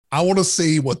I want to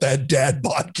see what that dad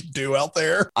bod can do out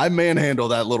there. I manhandle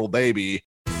that little baby.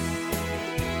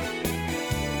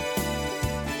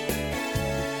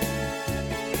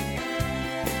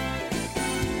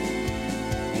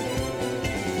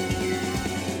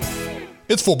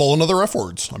 It's Football and Other F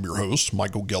Words. I'm your host,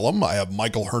 Michael Gillum. I have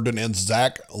Michael Herndon and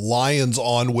Zach Lyons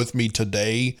on with me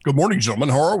today. Good morning, gentlemen.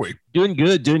 How are we? Doing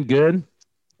good.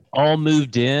 All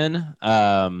moved in.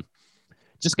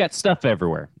 Just got stuff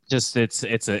everywhere. Just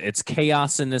it's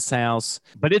chaos in this house,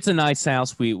 but it's a nice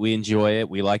house. We enjoy it.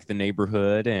 We like the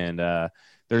neighborhood, and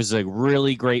there's a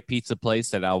really great pizza place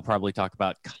that I'll probably talk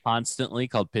about constantly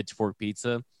called Pitchfork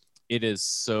Pizza. It is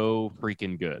so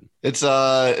freaking good. It's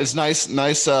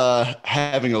nice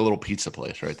having a little pizza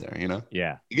place right there, you know?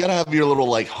 Yeah. You got to have your little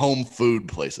like home food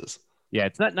places. Yeah,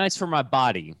 it's not nice for my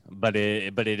body, but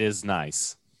it is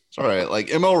nice. It's all right. Like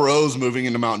ML Rose moving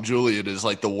into Mount Juliet is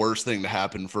like the worst thing to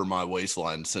happen for my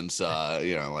waistline since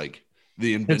like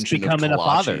the invention of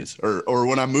kolaches, or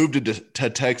when I moved to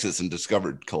Texas and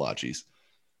discovered kolaches.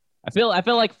 I feel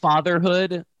like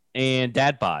fatherhood and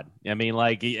dad bod. I mean,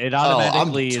 like it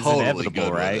automatically is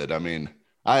inevitable, right? I mean,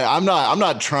 I'm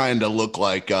not trying to look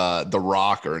like The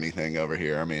Rock or anything over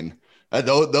here. I mean,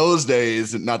 those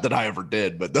days, not that I ever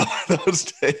did, but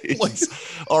those days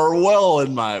are well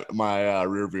in my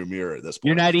rearview mirror at this point.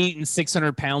 You're not eating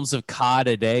 600 pounds of cod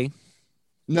a day.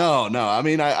 No. I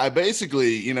mean, I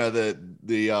basically, the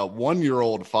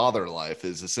 1-year-old father life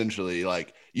is essentially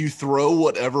like you throw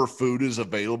whatever food is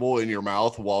available in your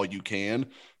mouth while you can.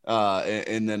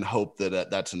 And then hope that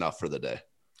that's enough for the day.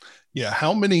 Yeah.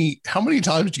 How many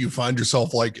times do you find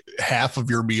yourself like half of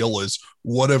your meal is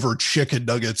whatever chicken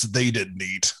nuggets they didn't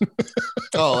eat?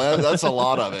 Oh, that's a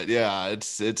lot of it. Yeah.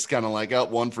 It's kind of like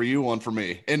one for you, one for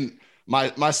me. And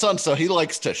my son, so he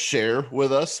likes to share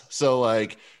with us. So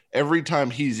like every time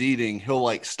he's eating, he'll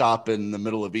like stop in the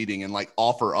middle of eating and like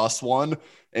offer us one.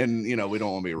 And, we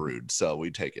don't want to be rude. So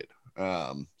we take it.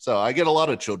 So I get a lot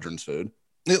of children's food.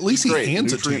 At least he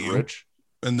hands it to you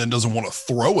and then doesn't want to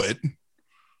throw it.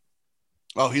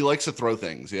 Oh, he likes to throw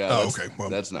things. Yeah. Okay. Well,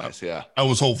 that's nice. Yeah. I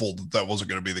was hopeful that wasn't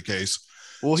going to be the case.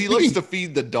 Well, he likes to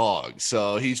feed the dogs.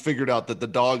 So he's figured out that the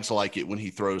dogs like it when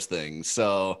he throws things.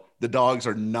 So the dogs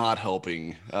are not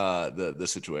helping the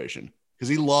situation because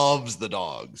he loves the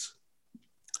dogs.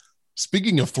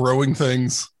 Speaking of throwing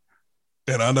things,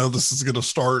 and I know this is going to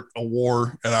start a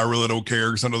war, and I really don't care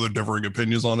because I know there are differing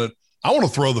opinions on it. I want to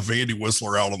throw the Vandy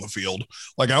Whistler out on the field.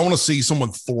 Like, I want to see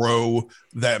someone throw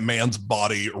that man's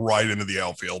body right into the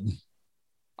outfield.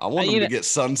 I want him to get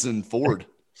Sunson Ford.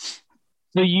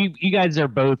 So you guys are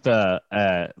both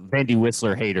Vandy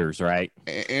Whistler haters, right?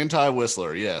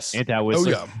 Anti-Whistler, yes.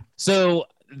 Anti-Whistler. Oh, yeah. So,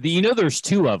 there's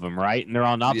two of them, right? And they're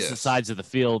on opposite sides of the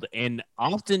field. And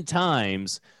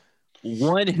oftentimes,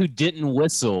 one who didn't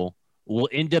whistle will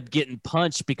end up getting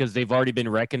punched because they've already been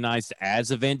recognized as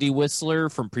a Vandy Whistler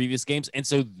from previous games. And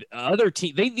so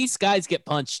these guys get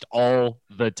punched all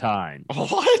the time.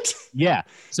 What? Yeah.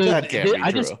 So that can't be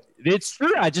true. It's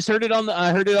true. I just heard it on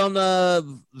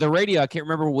the radio. I can't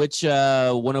remember which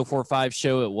 104.5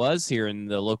 show it was here in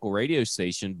the local radio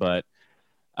station, but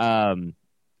it's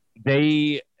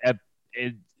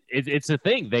a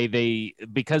thing. They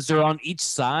because they're on each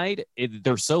side,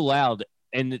 they're so loud.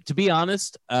 And to be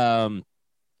honest,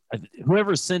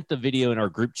 whoever sent the video in our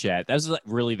group chat, that was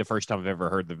really the first time I've ever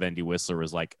heard the Vandy Whistler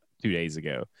was like 2 days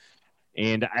ago.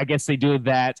 And I guess they do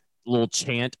that little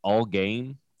chant all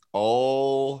game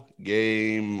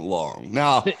long.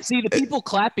 Now, see, the people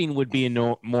clapping would be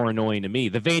more annoying to me.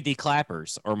 The Vandy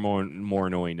clappers are more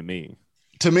annoying to me.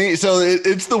 To me, so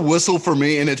it's the whistle for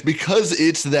me, and it's because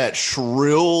it's that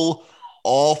shrill,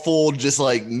 awful, just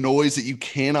like noise that you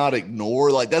cannot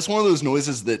ignore. Like that's one of those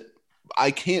noises that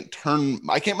I can't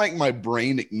make my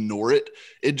brain ignore it.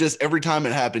 It just every time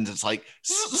it happens, it's like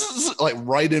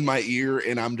right in my ear,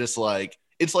 and I'm just like,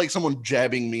 it's like someone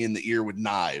jabbing me in the ear with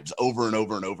knives over and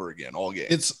over and over again all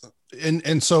game.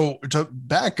 And so to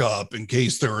back up, in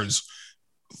case there is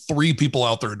 3 people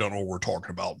out there who don't know what we're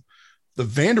talking about, the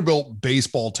Vanderbilt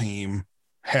baseball team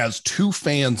has 2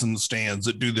 fans in the stands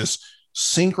that do this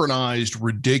synchronized,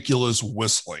 ridiculous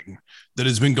whistling that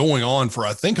has been going on for,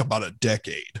 I think, about a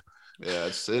decade. Yeah,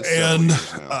 it's and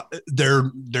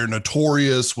they're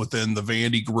notorious within the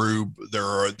Vandy group.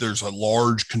 There's a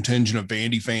large contingent of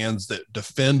Vandy fans that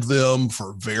defend them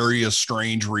for various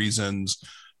strange reasons,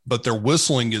 but their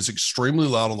whistling is extremely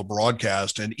loud on the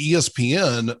broadcast. And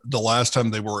ESPN, the last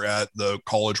time they were at the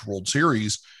College World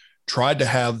Series, tried to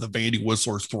have the Vandy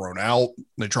Whistlers thrown out.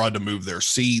 They tried to move their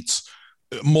seats.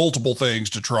 multiple things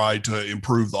to try to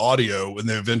improve the audio, and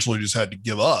they eventually just had to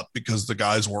give up because the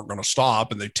guys weren't going to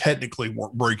stop, and they technically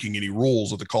weren't breaking any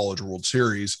rules of the College World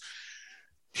Series.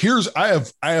 I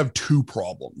have two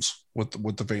problems with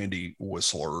the Vandy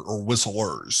whistler or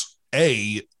whistlers.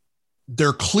 A,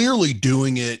 they're clearly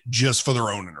doing it just for their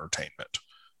own entertainment.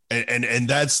 And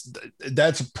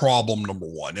that's problem number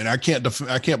one. And I can't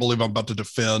believe I'm about to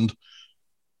defend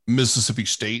Mississippi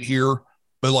State here,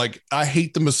 but like, I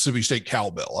hate the Mississippi State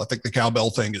cowbell. I think the cowbell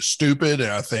thing is stupid,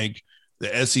 and I think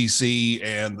the SEC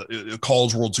and the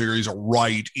College World Series are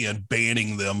right in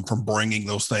banning them from bringing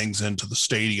those things into the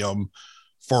stadium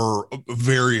for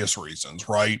various reasons,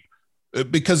 right?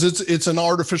 Because it's an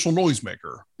artificial noise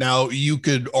maker. Now, you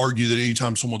could argue that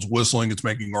anytime someone's whistling, it's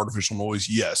making artificial noise.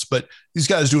 Yes, but these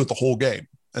guys do it the whole game,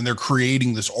 and they're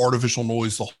creating this artificial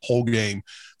noise the whole game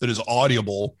that is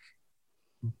audible.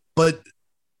 But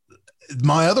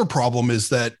my other problem is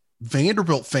that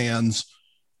Vanderbilt fans,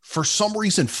 for some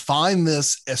reason, find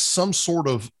this as some sort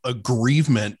of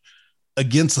aggrievement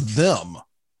against them.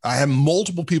 I have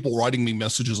multiple people writing me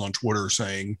messages on Twitter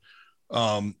saying,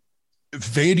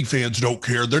 Vandy fans don't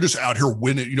care. They're just out here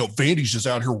winning. You know, Vandy's just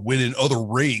out here winning other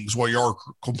rings while you are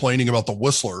complaining about the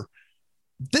whistler.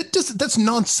 That's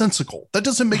nonsensical. That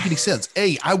doesn't make any sense.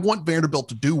 A, I want Vanderbilt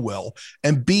to do well.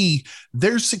 And B,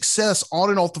 their success on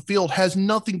and off the field has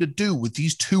nothing to do with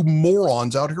these two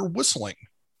morons out here whistling.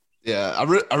 Yeah,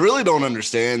 I really don't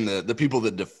understand the people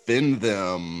that defend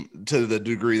them to the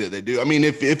degree that they do. I mean,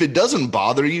 if it doesn't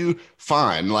bother you,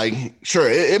 fine. Like, sure,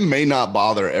 it may not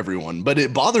bother everyone, but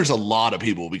it bothers a lot of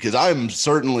people, because I'm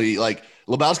certainly, like,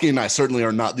 Lebowski and I certainly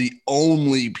are not the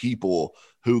only people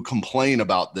who complain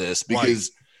about this, because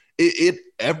it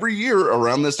every year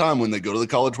around this time when they go to the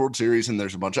College World Series and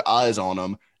there's a bunch of eyes on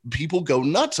them, people go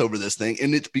nuts over this thing,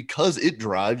 and it's because it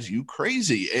drives you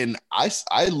crazy. And I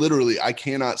literally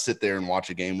cannot sit there and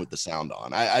watch a game with the sound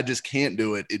on. I just can't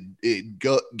do it. It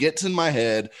gets in my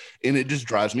head, and it just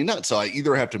drives me nuts. So I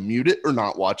either have to mute it or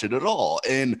not watch it at all.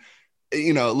 And,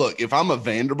 you know, look, if I'm a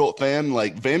Vanderbilt fan,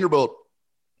 like Vanderbilt,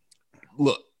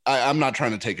 look, I'm not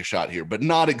trying to take a shot here, but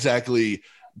not exactly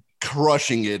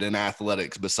crushing it in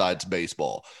athletics besides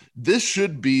baseball. This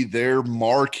should be their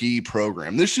marquee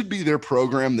program. This should be their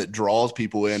program that draws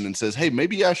people in and says, hey,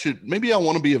 maybe I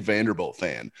want to be a Vanderbilt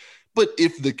fan. But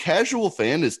if the casual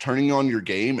fan is turning on your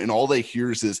game and all they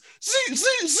hear is Z,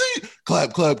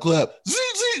 clap, clap, clap, Z,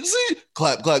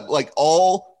 clap, clap, like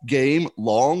all game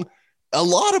long, a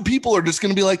lot of people are just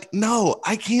going to be like, no,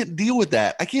 I can't deal with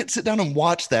that. I can't sit down and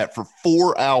watch that for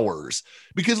 4 hours.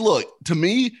 Because look, to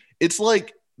me, it's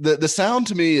like, the sound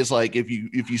to me is like if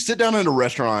you sit down in a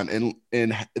restaurant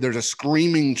and there's a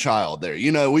screaming child there.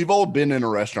 You know, we've all been in a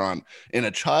restaurant and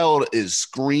a child is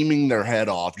screaming their head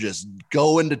off, just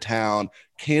going to town,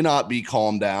 cannot be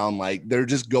calmed down. Like, they're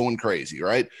just going crazy,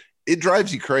 right? It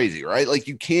drives you crazy, right? Like,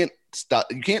 you can't stop,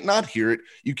 you can't not hear it.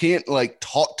 You can't like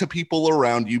talk to people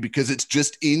around you because it's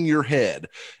just in your head.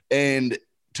 And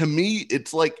to me,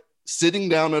 it's like sitting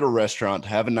down at a restaurant to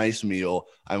have a nice meal.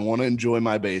 I want to enjoy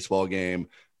my baseball game,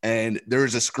 and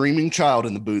there's a screaming child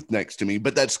in the booth next to me,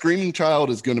 but that screaming child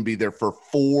is going to be there for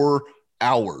 4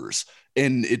 hours,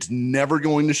 and it's never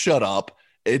going to shut up.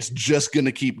 It's just going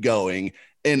to keep going.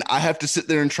 And I have to sit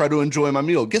there and try to enjoy my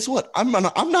meal. Guess what? I'm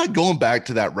not going back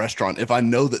to that restaurant if I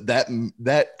know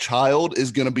that child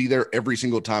is going to be there every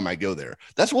single time I go there.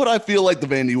 That's what I feel like the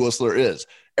Vandy Whistler is.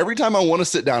 Every time I want to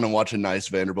sit down and watch a nice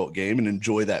Vanderbilt game and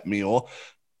enjoy that meal,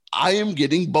 I am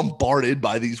getting bombarded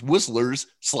by these whistlers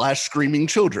 / screaming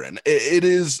children. It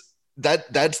is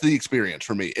that's the experience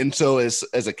for me. And so as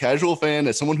a casual fan,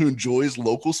 as someone who enjoys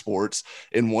local sports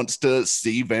and wants to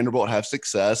see Vanderbilt have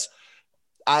success,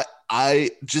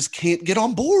 I just can't get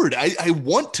on board. I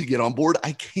want to get on board.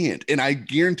 I can't. And I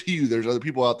guarantee you there's other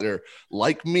people out there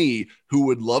like me who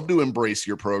would love to embrace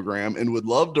your program and would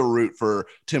love to root for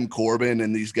Tim Corbin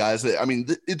and these guys.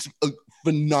 It's a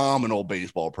phenomenal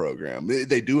baseball program.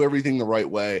 They do everything the right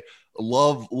way.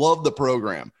 Love the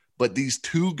program. But these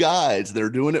two guys, they're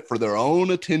doing it for their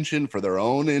own attention, for their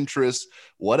own interests,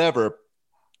 whatever.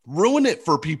 Ruin it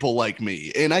for people like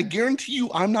me. And I guarantee you,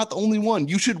 I'm not the only one.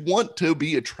 You should want to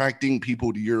be attracting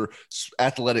people to your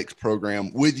athletics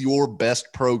program with your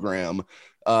best program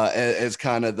as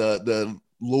kind of the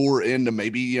lure into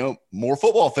maybe, you know, more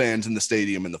football fans in the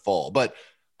stadium in the fall. But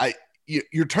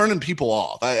you're turning people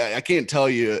off. I can't tell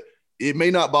you. It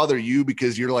may not bother you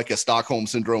because you're like a Stockholm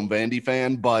Syndrome Vandy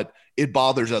fan, but it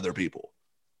bothers other people.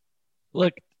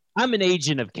 Look, I'm an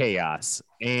agent of chaos,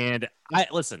 and I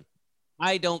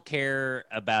don't care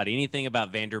about anything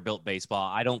about Vanderbilt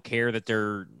baseball. I don't care that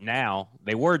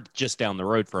they were just down the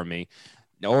road from me.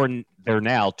 or they're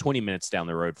now 20 minutes down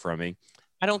the road from me.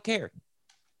 I don't care.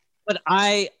 But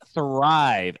I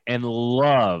thrive and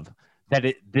love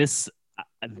that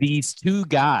these two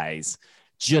guys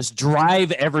just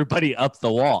drive everybody up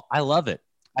the wall. I love it.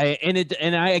 I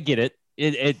get it.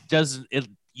 It doesn't.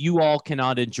 You all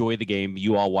cannot enjoy the game.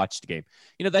 You all watch the game.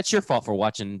 That's your fault for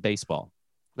watching baseball.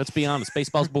 Let's be honest.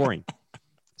 Baseball's boring.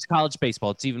 It's college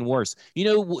baseball. It's even worse. You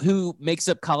know who makes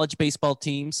up college baseball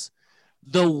teams?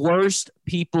 The worst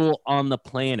people on the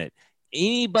planet.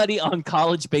 Anybody on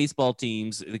college baseball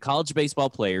teams, the college baseball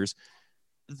players,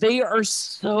 they are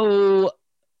so.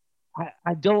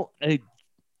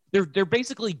 They're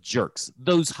basically jerks.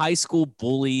 Those high school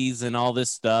bullies and all this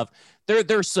stuff.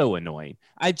 They're so annoying.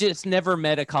 I just never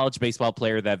met a college baseball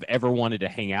player that I've ever wanted to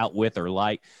hang out with or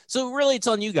like. So really, it's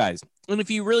on you guys. And if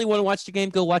you really want to watch the game,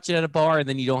 go watch it at a bar, and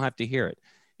then you don't have to hear it.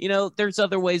 There's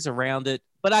other ways around it,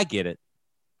 but I get it.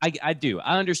 I do.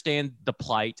 I understand the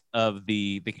plight of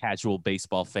the casual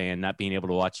baseball fan not being able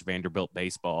to watch Vanderbilt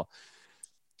baseball.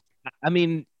 I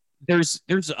mean, there's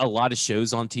a lot of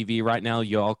shows on TV right now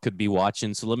y'all could be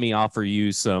watching. So let me offer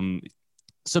you some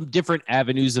different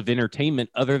avenues of entertainment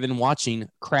other than watching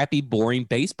crappy, boring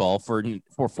baseball for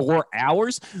 4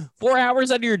 hours. 4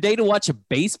 hours out of your day to watch a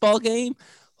baseball game.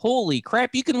 Holy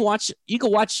crap. You can watch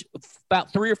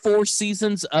about 3 or 4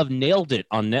 seasons of Nailed It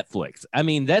on Netflix. I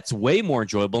mean, that's way more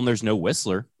enjoyable, and there's no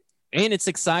Whistler, and it's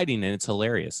exciting and it's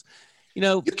hilarious.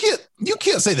 You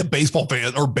can't say that baseball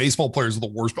fans or baseball players are the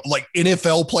worst, but like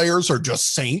NFL players are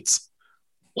just saints.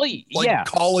 Well, yeah.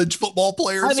 College football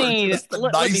players are just the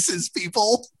nicest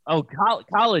people. Oh,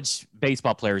 college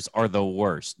baseball players are the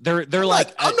worst. They're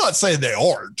like. I'm not saying they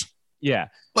aren't. Yeah,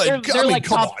 but they're like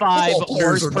top 5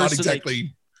 players worst are not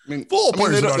exactly. Football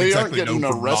players are not exactly known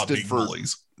for not being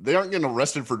bullies. They aren't getting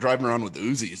arrested for driving around with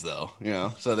Uzis, though.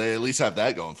 So they at least have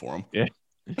that going for them. Yeah.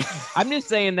 I'm just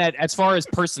saying that as far as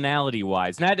personality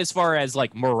wise, not as far as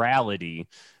like morality,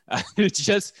 it's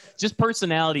just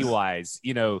personality wise,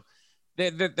 they're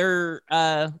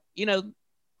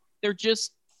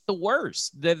just the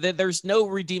worst. There's no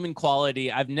redeeming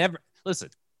quality. Listen,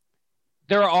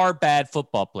 there are bad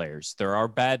football players. There are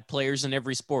bad players in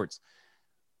every sports,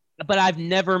 but I've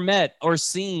never met or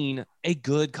seen a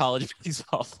good college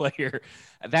baseball player.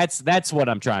 That's what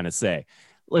I'm trying to say.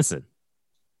 Listen,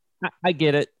 I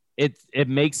get it. It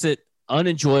makes it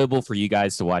unenjoyable for you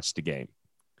guys to watch the game.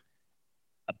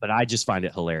 But I just find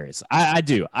it hilarious. I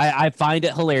do. I find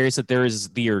it hilarious that there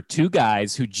are 2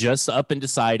 guys who just up and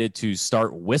decided to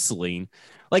start whistling.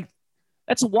 Like,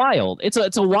 that's wild. It's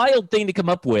a wild thing to come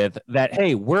up with that,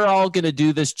 hey, we're all going to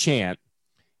do this chant,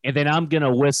 and then I'm going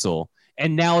to whistle.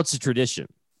 And now it's a tradition.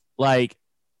 Like,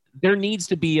 there needs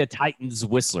to be a Titans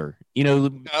whistler,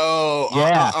 Oh,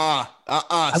 yeah.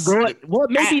 Well,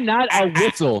 maybe not a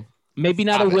whistle,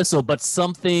 a whistle, but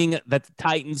something that the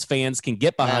Titans fans can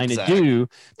get behind and do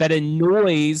that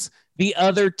annoys the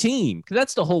other team. Because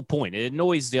that's the whole point. It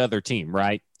annoys the other team,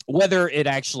 right? Whether it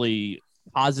actually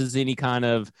causes any kind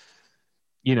of,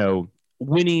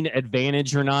 winning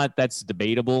advantage or not, that's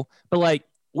debatable. But like,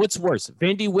 what's worse,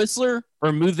 Vandy Whistler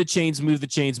or move the chains, move the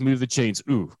chains, move the chains?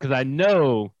 Ooh, because I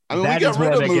know. I mean, we got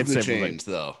rid of move the chains,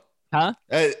 though. Huh?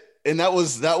 And that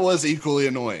was equally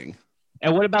annoying.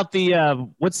 And what about the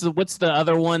what's the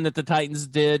other one that the Titans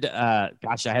did?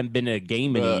 Gosh, I haven't been to a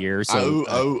game in a year. So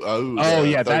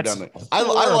yeah, that's I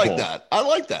like that. I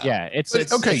like that. Yeah, it's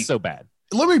okay. It's so bad.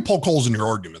 Let me poke holes in your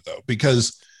argument though,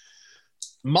 because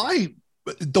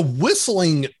the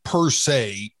whistling per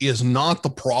se is not the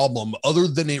problem, other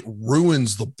than it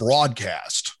ruins the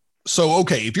broadcast. So,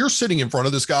 okay, if you're sitting in front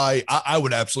of this guy, I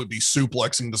would absolutely be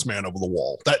suplexing this man over the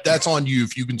wall. That's on you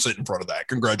if you can sit in front of that.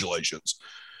 Congratulations.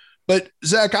 But,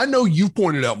 Zach, I know you've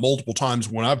pointed out multiple times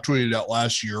when I've tweeted out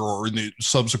last year or in the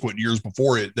subsequent years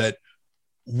before it that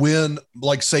when,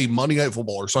 like, say, Monday Night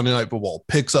Football or Sunday Night Football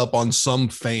picks up on some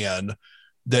fan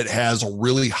that has a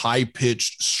really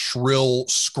high-pitched, shrill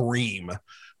scream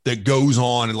that goes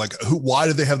on and, like, why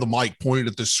do they have the mic pointed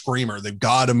at this screamer? They've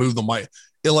got to move the mic.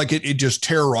 It just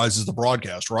terrorizes the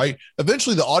broadcast, right?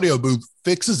 Eventually the audio booth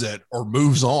fixes it or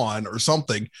moves on or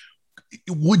something.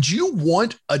 Would you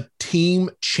want a team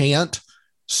chant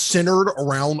centered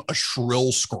around a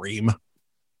shrill scream?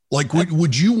 Like,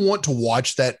 would you want to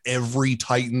watch that every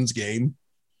Titans game?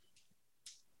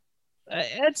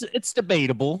 It's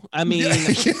debatable. I mean,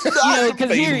 because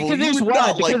here's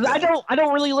why. Because I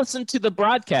don't really listen to the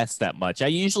broadcast that much. I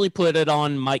usually put it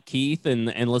on Mike Keith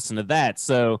and listen to that.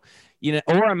 So,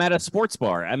 or I'm at a sports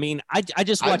bar. I mean, I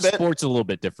just watch sports a little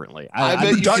bit differently. I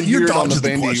bet you can hear it on the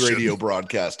Vandy radio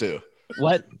broadcast too.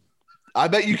 What? I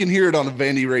bet you can hear it on the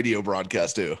Vandy radio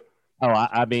broadcast too. Oh,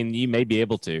 I mean, you may be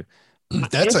able to. I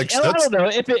That's don't know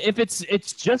if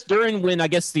it's just during when I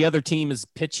guess the other team is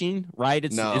pitching, right?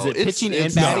 Is it pitching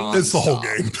and batting? no, it's the whole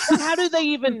game. Well, how do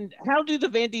the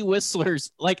Vandy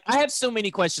Whistlers, like, I have so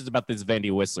many questions about this Vandy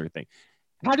Whistler thing.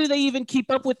 How do they even keep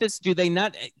up with this? Do they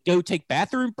not go take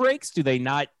bathroom breaks? Do they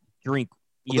not drink,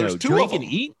 drink and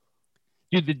eat?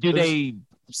 Do they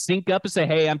sync up and say,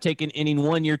 hey, I'm taking inning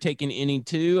 1, you're taking inning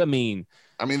 2? I mean,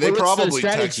 they probably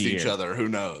text each other. Who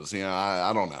knows?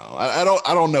 I don't know.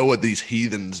 I don't know what these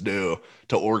heathens do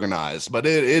to organize, but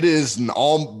it is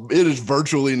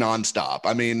virtually nonstop.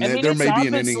 I mean there may be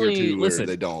an inning or two where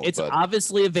they don't. It's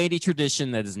obviously a Vandy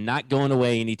tradition that is not going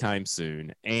away anytime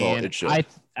soon, and it should.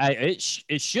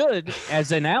 It should.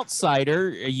 As an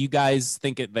outsider, you guys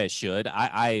think that should.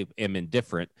 I am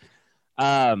indifferent,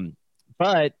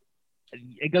 but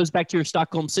it goes back to your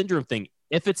Stockholm Syndrome thing.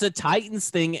 If it's a Titans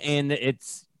thing and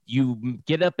you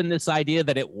get up in this idea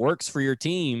that it works for your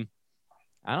team,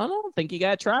 I don't know. I think you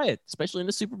got to try it, especially in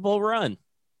the Super Bowl run.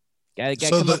 Got to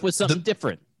come up with something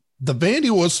different. The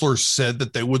Vandy Whistlers said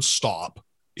that they would stop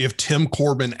if Tim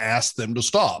Corbin asked them to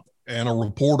stop. And a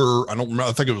reporter, I don't remember,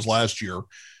 I think it was last year,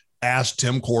 asked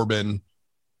Tim Corbin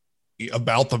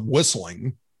about the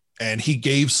whistling. And he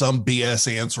gave some BS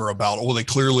answer about, they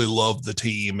clearly love the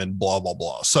team and blah, blah,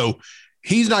 blah. So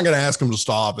he's not going to ask him to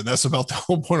stop. And that's about the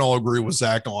whole point I'll agree with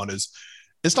Zach on is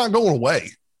it's not going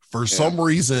away for some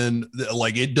reason.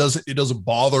 Like it doesn't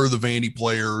bother the Vandy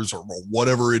players or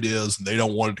whatever it is. And they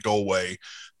don't want it to go away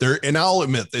there. And I'll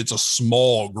admit it's a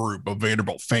small group of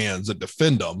Vanderbilt fans that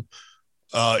defend them.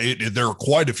 There are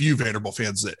quite a few Vanderbilt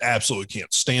fans that absolutely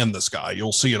can't stand this guy.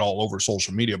 You'll see it all over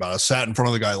social media about I sat in front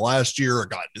of the guy last year. I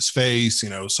got in his face,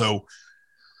 so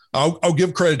I'll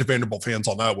give credit to Vanderbilt fans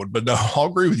on that one, but no, I'll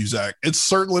agree with you, Zach. It's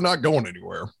certainly not going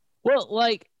anywhere. Well,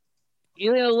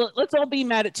 let's all be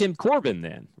mad at Tim Corbin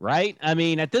then, right? I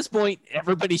mean, at this point,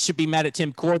 everybody should be mad at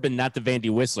Tim Corbin, not the Vandy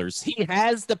Whistlers. He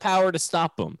has the power to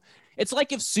stop them. It's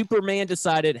like if Superman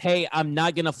decided, hey, I'm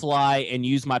not going to fly and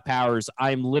use my powers.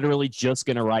 I'm literally just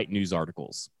going to write news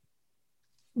articles.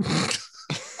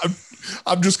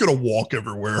 I'm just going to walk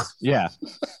everywhere. Yeah.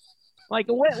 Like,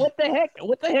 what the heck?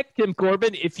 What the heck, Tim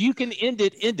Corbin? If you can end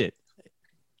it.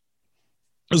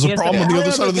 There's a problem on the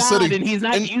other side of the city. And he's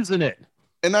not using it.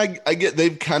 And I get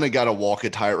they've kind of got to walk a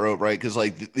tightrope, right? Because,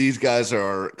 these guys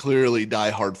are clearly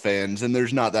diehard fans, and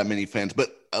there's not that many fans. But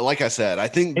like I said, I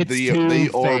think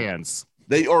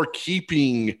they are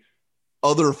keeping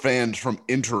other fans from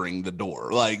entering the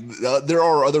door. There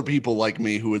are other people like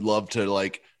me who would love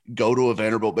to, go to a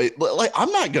Vanderbilt. But,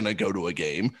 I'm not going to go to a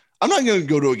game. I'm not going to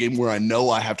go to a game where I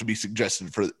know I have to be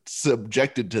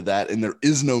subjected to that and there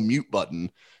is no mute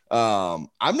button. I'm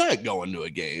not going to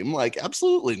a game.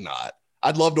 Absolutely not.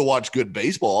 I'd love to watch good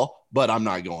baseball, but I'm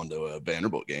not going to a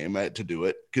Vanderbilt game to do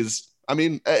it. Cause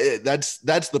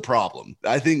that's the problem.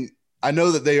 I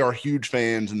know that they are huge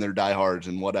fans and they're diehards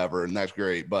and whatever, and that's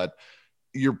great, but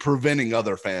you're preventing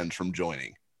other fans from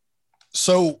joining.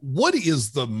 So what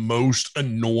is the most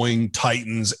annoying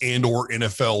Titans and or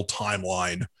NFL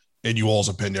timeline in you all's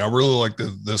opinion? I really like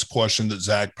this question that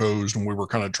Zach posed when we were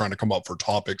kind of trying to come up for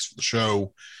topics for the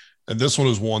show. And this one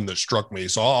is one that struck me.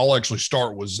 So I'll actually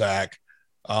start with Zach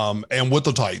and with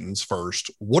the Titans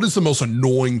first. What is the most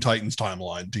annoying Titans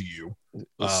timeline to you?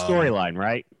 Storyline,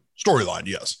 right? Storyline,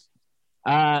 yes.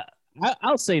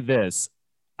 I'll say this.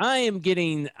 I am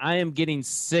getting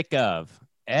sick of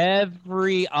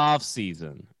every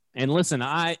offseason. And listen,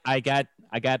 I got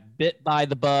bit by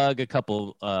the bug a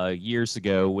couple years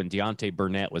ago when Deontay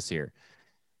Burnett was here.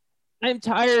 I'm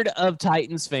tired of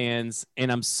Titans fans,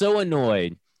 and I'm so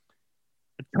annoyed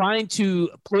trying to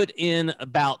put in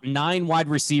about 9 wide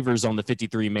receivers on the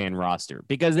 53-man roster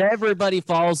because everybody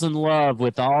falls in love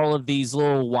with all of these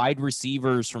little wide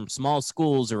receivers from small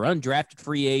schools or undrafted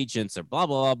free agents or blah,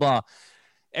 blah, blah, blah.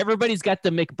 Everybody's got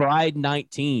the McBride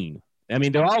 19. I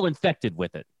mean, they're all infected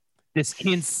with it. This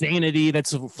insanity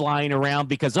that's flying around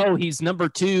because, he's number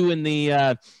 2 in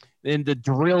the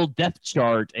drill depth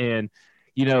chart and,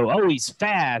 he's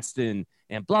fast and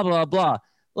blah, blah, blah.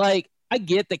 I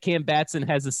get that Cam Batson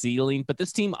has a ceiling, but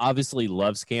this team obviously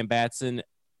loves Cam Batson,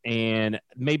 and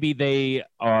maybe they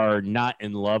are not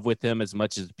in love with him as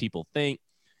much as people think.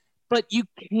 But you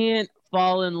can't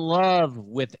fall in love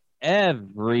with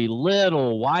every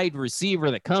little wide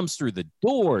receiver that comes through the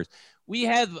doors. We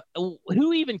have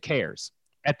who even cares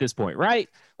at this point, right?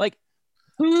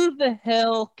 Who the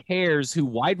hell cares who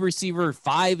wide receiver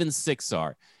 5 and 6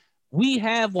 are? We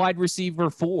have wide receiver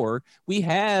 4. We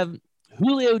have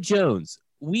Julio Jones.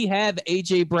 We have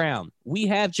A.J. Brown. We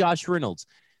have Josh Reynolds.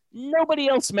 Nobody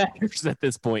else matters at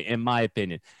this point, in my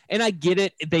opinion. And I get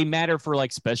it. They matter for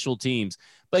like special teams.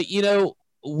 But,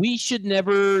 we should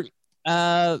never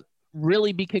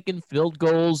really be kicking field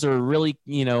goals or really,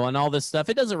 and all this stuff.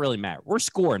 It doesn't really matter. We're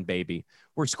scoring, baby.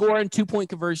 We're scoring 2-point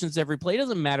conversions every play. It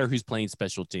doesn't matter who's playing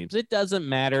special teams. It doesn't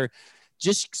matter.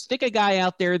 Just stick a guy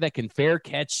out there that can fair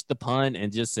catch the punt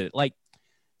and just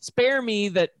spare me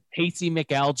that Casey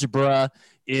McAlgebra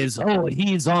is,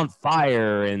 he's on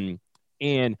fire and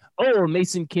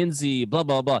Mason Kinsey, blah,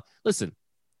 blah, blah. Listen,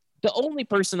 the only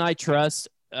person I trust,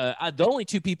 the only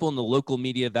two people in the local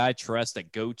media that I trust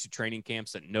that go to training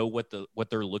camps that know what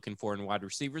they're looking for in wide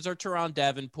receivers are Teron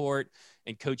Davenport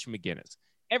and Coach McGinnis.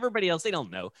 Everybody else, they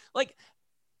don't know. Like,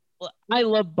 I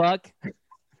love Buck.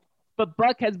 But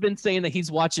Buck has been saying that he's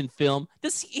watching film.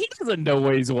 He doesn't know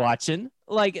what he's watching.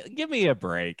 Like, give me a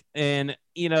break. And,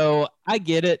 I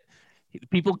get it.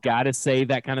 People got to say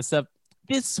that kind of stuff.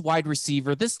 This wide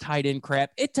receiver, this tight end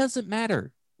crap, it doesn't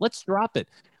matter. Let's drop it.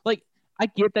 Like, I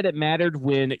get that it mattered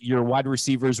when your wide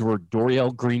receivers were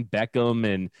Dorial Green-Beckham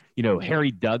and,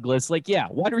 Harry Douglas. Like, yeah,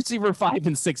 wide receiver 5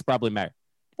 and 6 probably matter.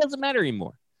 It doesn't matter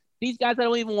anymore. These guys, I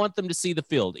don't even want them to see the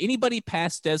field. Anybody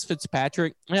past Dez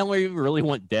Fitzpatrick, I don't even really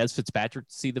want Dez Fitzpatrick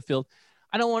to see the field.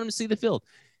 I don't want him to see the field.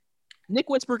 Nick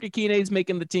Westbrook-Akine is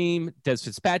making the team. Dez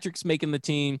Fitzpatrick's making the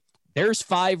team. There's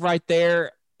 5 right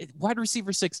there. Wide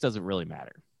receiver 6 doesn't really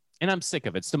matter. And I'm sick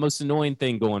of it. It's the most annoying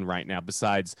thing going right now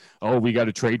besides, we got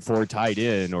to trade for a tight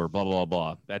end or blah, blah,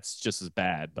 blah. That's just as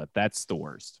bad, but that's the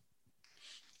worst.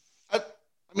 I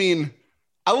mean,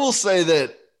 I will say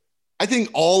that I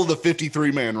think all of the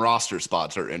 53-man roster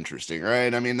spots are interesting,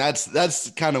 right? I mean,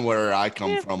 that's kind of where I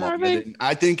come from.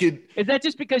 I think it is that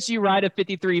just because you write a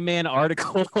 53-man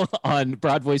article on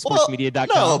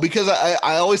BroadwaySportsMedia.com? No, because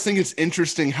I always think it's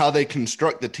interesting how they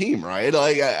construct the team, right?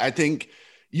 Like I think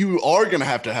you are going to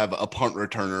have a punt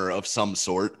returner of some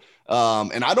sort.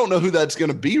 And I don't know who that's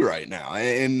going to be right now.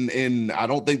 And I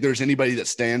don't think there's anybody that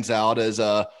stands out as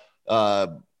a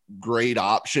great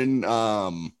option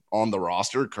on the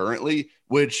roster currently,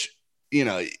 which,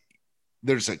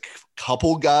 there's a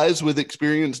couple guys with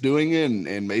experience doing it,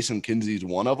 and Mason Kinsey's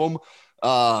one of them.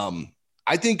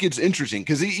 I think it's interesting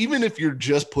because even if you're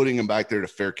just putting them back there to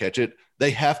fair catch it,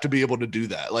 they have to be able to do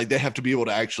that. Like, they have to be able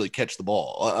to actually catch the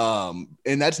ball.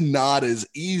 And that's not as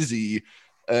easy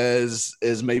as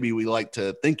maybe we like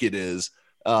to think it is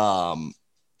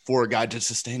for a guy to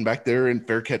sustain back there and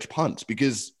fair catch punts,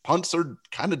 because punts are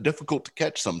kind of difficult to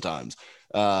catch sometimes.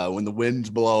 When the wind's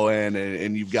blowing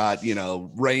and you've got,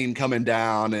 rain coming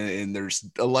down and there's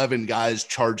 11 guys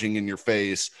charging in your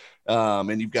face,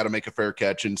 and you've got to make a fair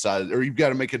catch inside, or you've got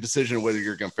to make a decision whether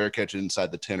you're going to fair catch it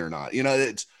inside the 10 or not.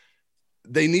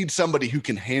 They need somebody who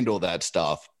can handle that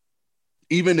stuff.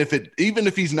 Even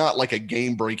if he's not like a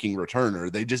game-breaking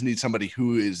returner, they just need somebody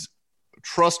who is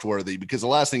trustworthy, because the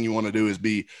last thing you want to do is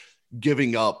be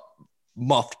giving up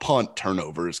muffed punt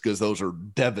turnovers, because those are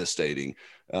devastating.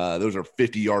 Those are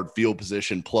 50-yard field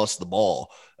position plus the ball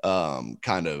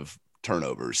kind of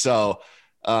turnovers. So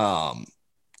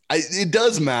it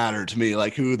does matter to me,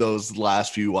 like, who those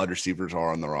last few wide receivers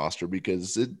are on the roster,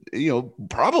 because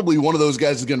probably one of those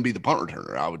guys is going to be the punt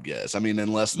returner, I would guess. I mean,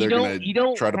 unless they're going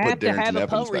to try to put Darrington Evans back. You don't have to have a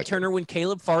punt returner when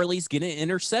Caleb Farley's getting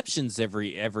interceptions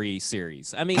every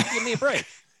series. I mean, give me a break.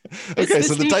 Okay,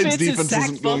 so the Titans defense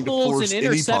isn't going to force and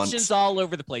any punts all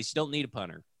over the place. You don't need a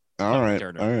punter. All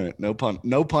right. No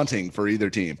punting for either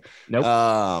team.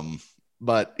 Nope.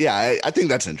 But yeah, I think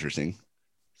that's interesting.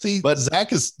 See, but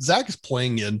Zach is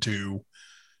playing into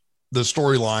the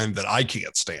storyline that I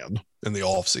can't stand in the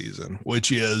offseason,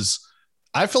 which is,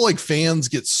 I feel like fans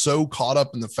get so caught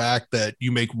up in the fact that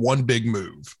you make one big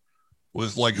move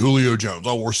with like Julio Jones.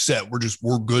 Oh, we're set.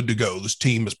 We're good to go. This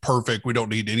team is perfect. We don't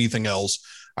need anything else.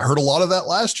 I heard a lot of that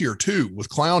last year too with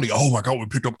Clowney. Oh my God, we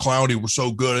picked up Clowney. We're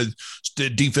so good.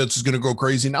 Defense is going to go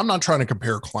crazy. And I'm not trying to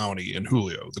compare Clowney and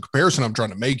Julio. The comparison I'm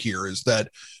trying to make here is that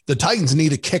the Titans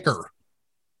need a kicker.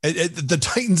 The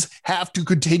Titans have to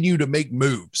continue to make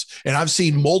moves. And I've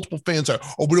seen multiple fans say,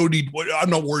 I'm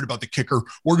not worried about the kicker.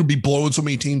 We're going to be blowing so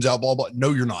many teams out, blah, blah.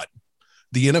 No, you're not.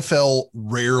 The NFL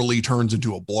rarely turns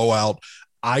into a blowout.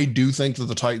 I do think that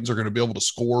the Titans are going to be able to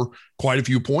score quite a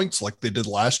few points like they did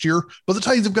last year, but the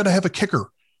Titans have got to have a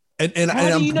kicker. And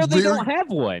how do you know they don't have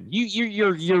one?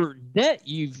 You're dead.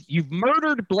 You've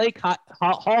murdered Blake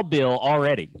Hallbill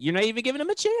already. You're not even giving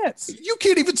him a chance. You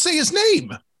can't even say his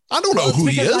name. I don't know who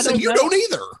he is, and you don't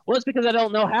either. Well, it's because I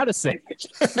don't know how to say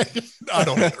it. I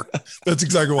don't either. That's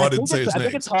exactly why I didn't say his name. I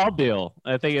think it's Hallbill.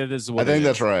 I think it is. I think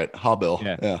that's right. Hallbill.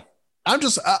 Yeah.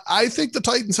 I think the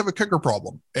Titans have a kicker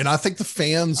problem, and I think the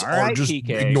fans are just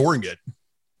ignoring it.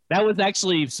 That was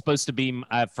actually supposed to be.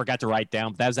 I forgot to write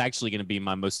down. But that was actually going to be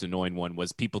my most annoying one.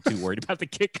 Was people too worried about the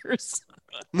kickers?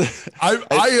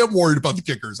 I am worried about the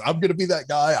kickers. I'm going to be that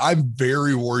guy. I'm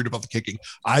very worried about the kicking.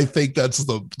 I think that's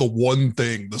the one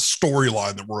thing, the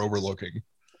storyline that we're overlooking.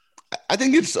 I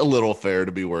think it's a little fair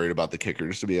to be worried about the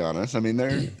kickers, to be honest. I mean,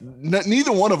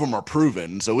 neither one of them are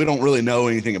proven, so we don't really know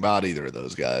anything about either of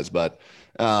those guys. But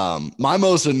my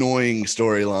most annoying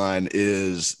storyline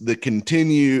is the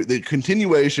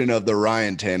continuation of the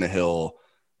Ryan Tannehill,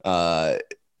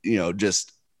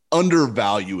 just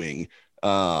undervaluing,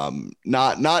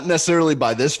 not necessarily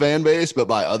by this fan base, but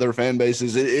by other fan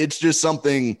bases. It's just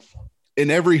something in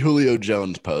every Julio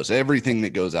Jones post, everything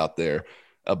that goes out there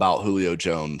about Julio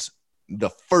Jones. The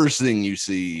first thing you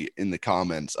see in the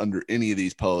comments under any of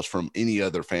these posts from any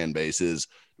other fan base is,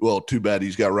 well, too bad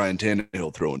he's got Ryan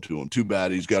Tannehill throwing to him. Too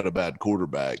bad he's got a bad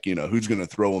quarterback. Who's going to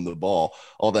throw him the ball?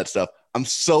 All that stuff. I'm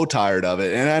so tired of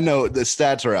it. And I know the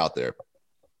stats are out there.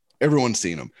 Everyone's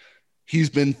seen them. He's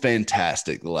been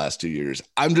fantastic the last 2 years.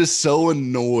 I'm just so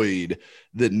annoyed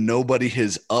that nobody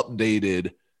has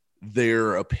updated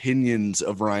their opinions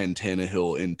of Ryan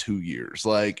Tannehill in 2 years.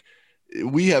 Like,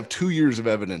 we have 2 years of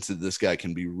evidence that this guy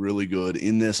can be really good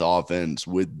in this offense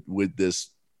with this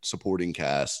supporting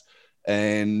cast,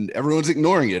 and everyone's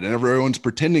ignoring it, and everyone's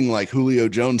pretending like Julio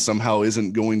Jones somehow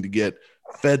isn't going to get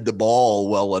fed the ball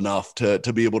well enough to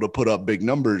be able to put up big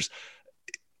numbers.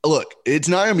 Look, it's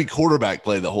not going to be quarterback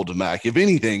play that holds him back. If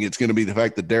anything, it's going to be the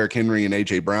fact that Derrick Henry and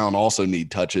A.J. Brown also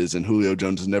need touches, and Julio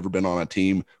Jones has never been on a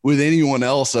team with anyone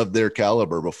else of their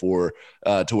caliber before,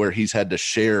 to where he's had to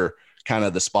share kind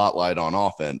of the spotlight on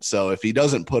offense. So if he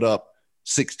doesn't put up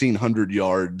 1,600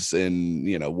 yards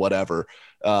and, whatever,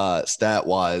 stat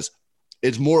wise,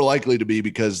 it's more likely to be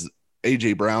because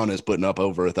AJ Brown is putting up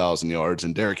over 1,000 yards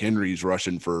and Derrick Henry's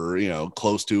rushing for,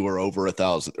 close to or over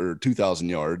 1,000 or 2,000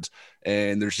 yards.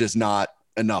 And there's just not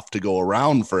enough to go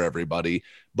around for everybody.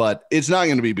 But it's not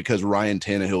going to be because Ryan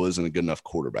Tannehill isn't a good enough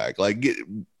quarterback.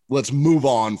 Let's move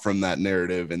on from that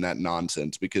narrative and that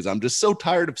nonsense, because I'm just so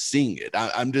tired of seeing it.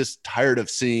 I'm just tired of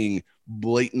seeing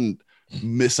blatant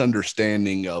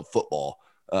misunderstanding of football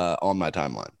on my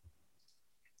timeline.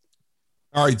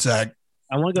 All right, Zach.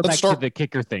 I want to go back to the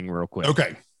kicker thing real quick.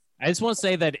 Okay. I just want to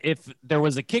say that if there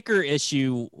was a kicker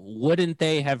issue, wouldn't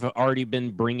they have already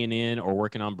been bringing in or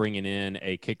working on bringing in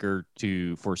a kicker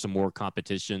for some more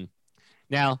competition?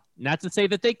 Now, not to say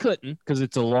that they couldn't, because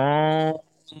it's a long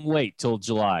wait till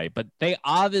July, but they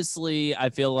obviously, I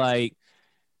feel like,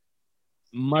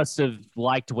 must have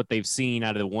liked what they've seen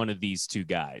out of one of these two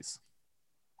guys.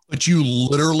 But you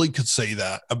literally could say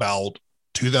that about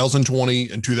 2020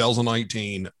 and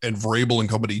 2019, and Vrabel and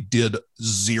company did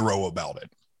zero about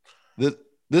it.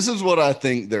 This is what I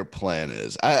think their plan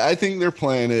is. I think their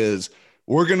plan is,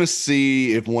 we're going to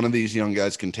see if one of these young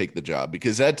guys can take the job,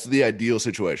 because that's the ideal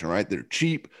situation, right? They're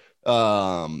cheap.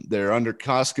 They're under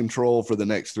cost control for the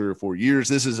next 3 or 4 years.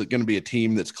 This is going to be a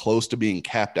team that's close to being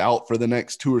capped out for the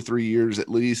next 2 or 3 years at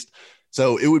least.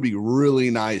 So it would be really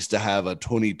nice to have a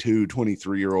 22,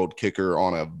 23-year-old kicker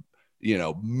on a,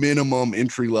 minimum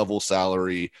entry-level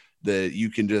salary that you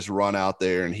can just run out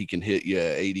there and he can hit you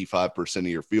 85% of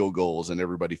your field goals and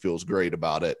everybody feels great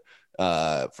about it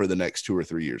for the next 2 or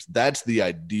 3 years. That's the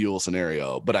ideal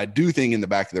scenario. But I do think in the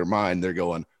back of their mind, they're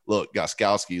going, look,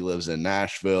 Gostkowski lives in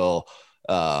Nashville.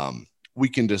 We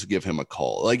can just give him a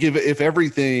call. Like if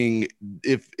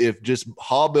just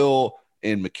Hobbill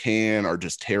and McCann are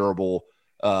just terrible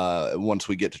once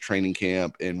we get to training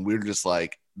camp and we're just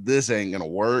like, this ain't going to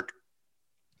work,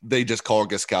 they just call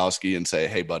Gostkowski and say,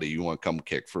 hey, buddy, you want to come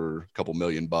kick for a couple $1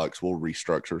 million? We'll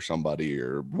restructure somebody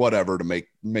or whatever to make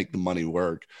the money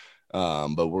work.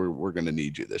 But we're going to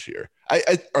need you this year.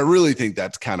 I really think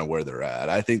that's kind of where they're at.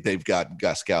 I think they've got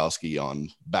Gostkowski on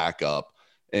backup,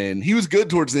 and he was good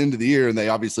towards the end of the year. And they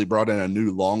obviously brought in a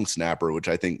new long snapper, which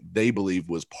I think they believe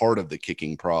was part of the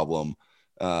kicking problem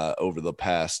over the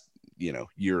past,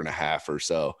 year and a half or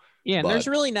so. Yeah, and there's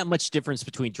really not much difference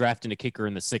between drafting a kicker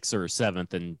in the 6th or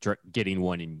 7th and getting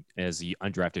one as the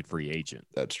undrafted free agent.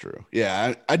 That's true.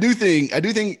 Yeah, I do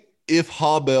think if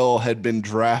Hobbill had been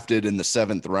drafted in the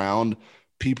 7th round,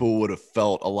 people would have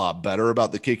felt a lot better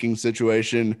about the kicking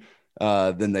situation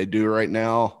than they do right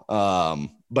now.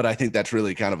 But I think that's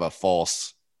really kind of a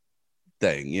false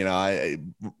thing.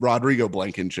 Rodrigo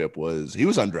Blankenship was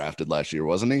undrafted last year,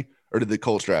 wasn't he? Or did the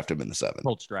Colts draft him in the 7th?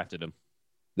 Colts drafted him.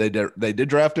 They did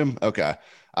draft him? Okay.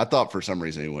 I thought for some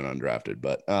reason he went undrafted,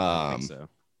 but I think so.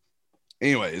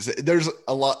 Anyways, there's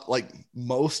a lot, like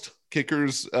most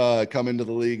kickers come into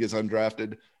the league as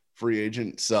undrafted free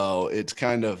agent. So it's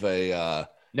kind of a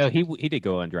no, he did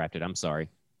go undrafted. I'm sorry.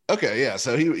 Okay, yeah.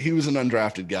 So he was an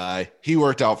undrafted guy. He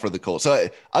worked out for the Colts. So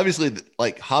obviously,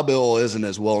 like Habil isn't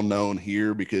as well known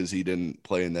here because he didn't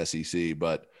play in the SEC.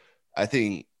 But I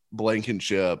think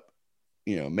Blankenship,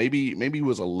 maybe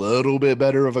was a little bit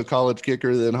better of a college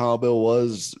kicker than Habil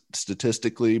was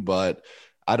statistically, but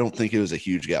I don't think it was a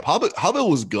huge gap. Habil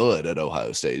was good at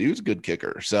Ohio State. He was a good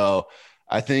kicker. So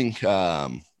I think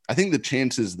the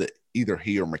chances that either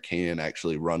he or McCann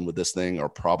actually run with this thing are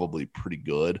probably pretty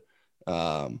good.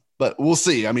 But we'll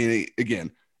see. I mean,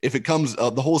 again, if it comes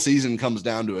the whole season comes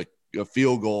down to a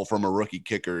field goal from a rookie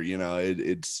kicker,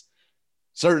 it's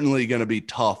certainly going to be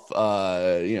tough.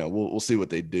 We'll see what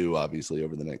they do obviously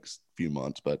over the next few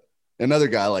months, but another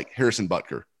guy like Harrison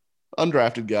Butker,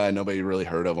 undrafted guy, nobody really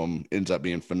heard of him, ends up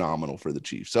being phenomenal for the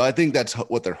Chiefs. So I think that's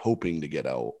what they're hoping to get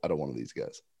out of one of these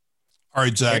guys. All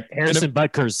right, Zach. Harrison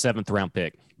Butker's 7th round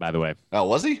pick, by the way. Oh,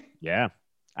 was he? Yeah.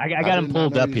 I got him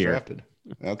pulled up here. Drafted.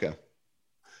 Okay.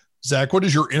 Zach, what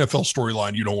is your NFL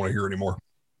storyline you don't want to hear anymore?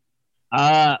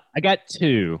 I got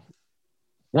 2.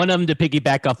 One of them to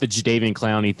piggyback off the Jadeveon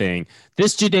Clowney thing.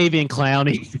 This Jadeveon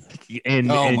Clowney in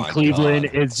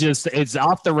Cleveland is it's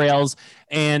off the rails.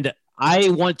 And I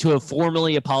want to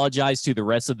formally apologize to the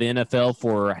rest of the NFL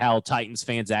for how Titans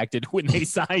fans acted when they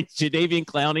signed Jadeveon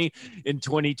Clowney in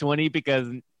 2020,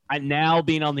 because I now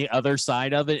being on the other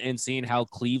side of it and seeing how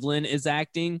Cleveland is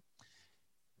acting,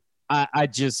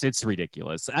 it's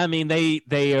ridiculous. I mean,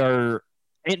 they are,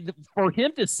 and for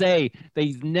him to say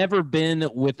they've never been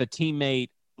with a teammate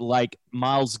like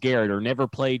Myles Garrett or never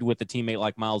played with a teammate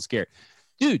like Myles Garrett.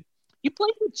 Dude, you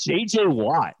played with J.J.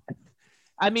 Watt.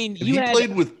 I mean, he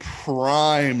played with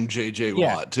prime J.J.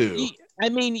 Watt too.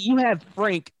 You have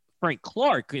Frank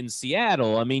Clark in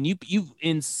Seattle. I mean, you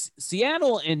in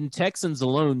Seattle and Texans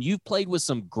alone, you've played with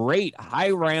some great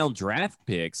high round draft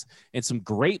picks and some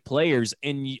great players,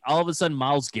 and all of a sudden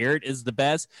Myles Garrett is the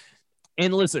best.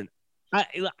 And listen, I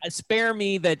spare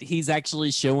me that he's actually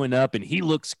showing up and he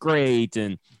looks great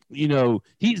and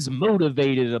he's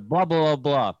motivated. Blah blah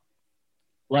blah.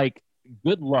 Like,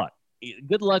 good luck.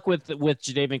 Good luck with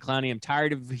Jadeveon Clowney. I'm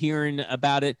tired of hearing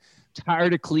about it.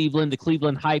 Tired of Cleveland. The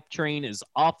Cleveland hype train is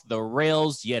off the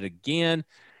rails yet again.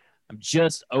 I'm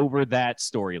just over that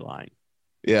storyline.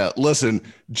 Yeah, listen,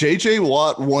 J.J.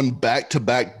 Watt won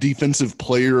back-to-back Defensive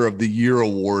Player of the Year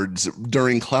awards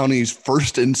during Clowney's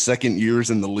first and second years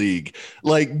in the league.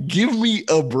 Like, give me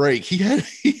a break. He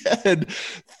had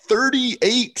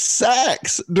 38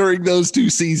 sacks during those 2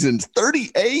 seasons.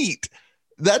 38.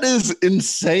 That is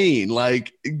insane.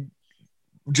 Like,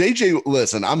 JJ,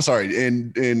 listen, I'm sorry.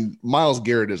 And Myles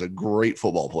Garrett is a great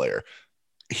football player.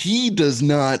 He does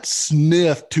not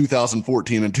sniff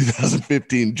 2014 and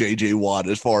 2015 JJ Watt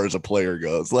as far as a player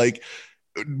goes. Like,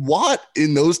 Watt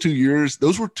in those 2 years,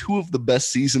 those were 2 of the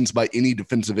best seasons by any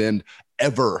defensive end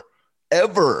ever.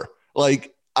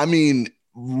 Like, I mean,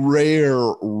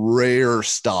 rare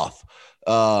stuff.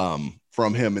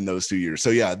 From him in those 2 years. So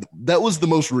yeah, that was the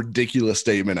most ridiculous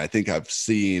statement I think I've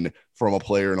seen from a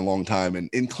player in a long time. And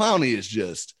Clowney is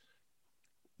just,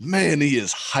 man, he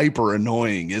is hyper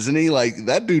annoying, isn't he? Like,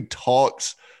 that dude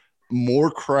talks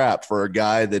more crap for a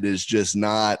guy that is just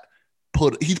not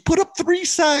he's put up 3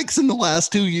 sacks in the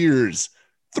last 2 years.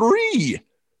 3.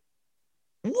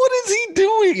 What is he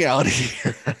doing out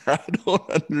here? I don't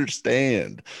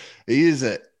understand. He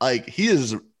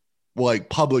is like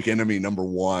public enemy number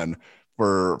 1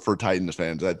 for Titans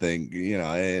fans, I think,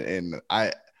 and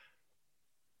I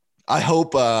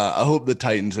hope the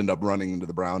Titans end up running into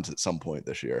the Browns at some point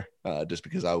this year, just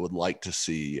because I would like to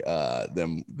see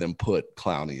them put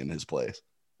Clowney in his place,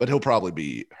 but he'll probably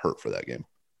be hurt for that game.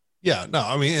 Yeah, no,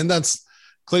 I mean, and that's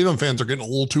Cleveland fans are getting a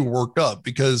little too worked up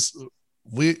because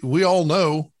we all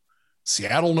know,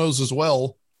 Seattle knows as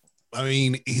well. I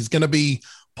mean, he's going to be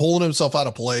pulling himself out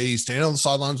of play, standing on the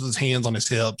sidelines with his hands on his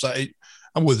hips.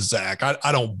 I'm with Zach.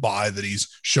 I don't buy that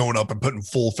he's showing up and putting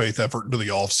full faith effort into the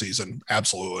offseason.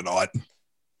 Absolutely not.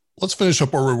 Let's finish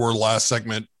up where we were last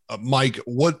segment. Mike,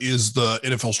 what is the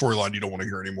NFL storyline you don't want to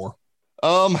hear anymore?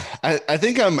 I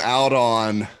think I'm out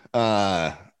on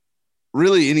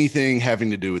really anything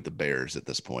having to do with the Bears at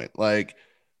this point. Like,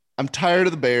 I'm tired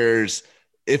of the Bears.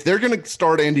 If they're going to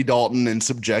start Andy Dalton and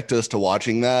subject us to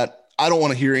watching that, I don't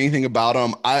want to hear anything about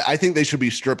them. I think they should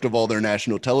be stripped of all their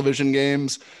national television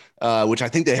games, which I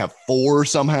think they have 4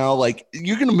 somehow. Like,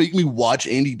 you're going to make me watch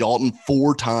Andy Dalton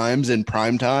 4 times in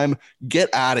prime time? Get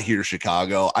out of here,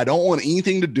 Chicago. I don't want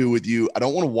anything to do with you. I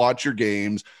don't want to watch your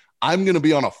games. I'm going to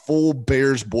be on a full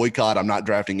Bears boycott. I'm not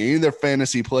drafting any of their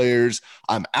fantasy players.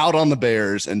 I'm out on the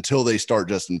Bears until they start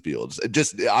Justin Fields.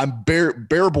 I'm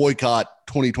bear boycott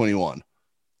 2021.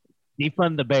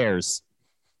 Defund the Bears.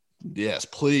 Yes,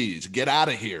 please get out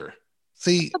of here.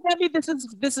 See, I mean,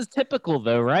 this is typical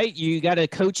though, right? You got a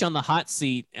coach on the hot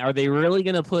seat. Are they really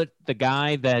going to put the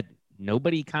guy that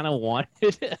nobody kind of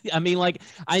wanted? I mean, like,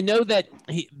 I know that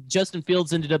Justin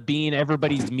Fields ended up being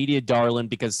everybody's media darling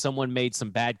because someone made some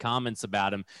bad comments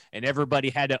about him, and everybody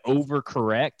had to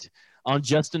overcorrect on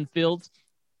Justin Fields.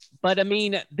 But I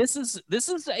mean, this is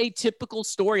a typical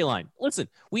storyline. Listen,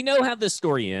 we know how this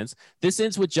story ends. This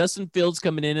ends with Justin Fields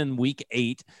coming in week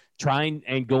 8, trying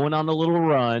and going on a little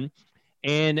run.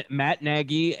 And Matt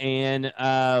Nagy and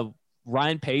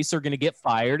Ryan Pace are going to get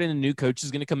fired, and a new coach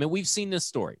is going to come in. We've seen this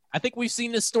story. I think we've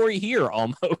seen this story here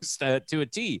almost to a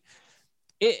T.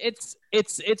 It's.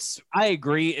 I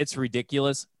agree, it's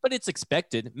ridiculous, but it's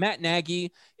expected. Matt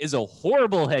Nagy is a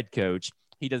horrible head coach.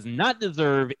 He does not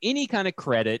deserve any kind of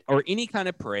credit or any kind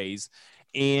of praise.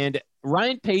 And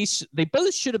Ryan Pace, they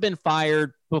both should have been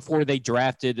fired before they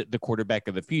drafted the quarterback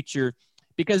of the future,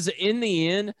 because in the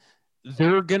end,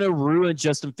 they're going to ruin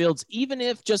Justin Fields. Even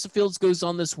if Justin Fields goes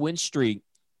on this win streak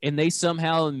and they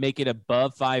somehow make it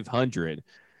above 500,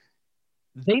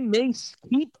 they may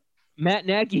keep Matt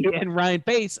Nagy and Ryan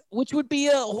Pace, which would be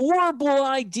a horrible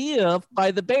idea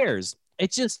by the Bears.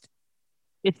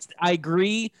 I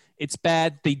agree. It's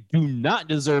bad. They do not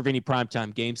deserve any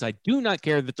primetime games. I do not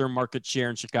care that their market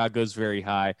share in Chicago is very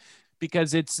high,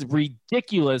 because it's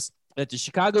ridiculous that the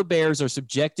Chicago Bears are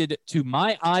subjected to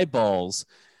my eyeballs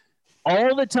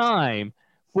all the time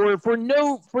for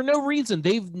no reason.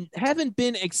 They haven't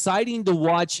been exciting to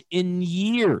watch in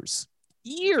years.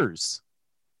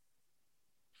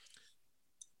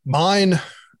 mine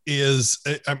is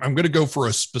I'm going to go for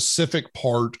a specific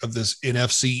part of this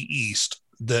NFC East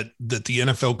that the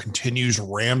NFL continues to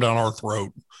ram down our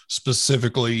throat,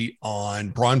 specifically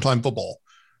on primetime football.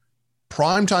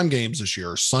 Primetime games this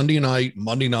year, Sunday night,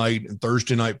 Monday night, and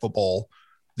Thursday night football.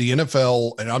 The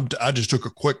NFL, and I just took a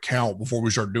quick count before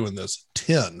we started doing this,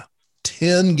 10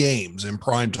 games in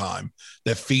primetime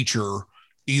that feature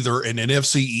either an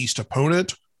NFC East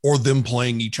opponent or them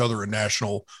playing each other in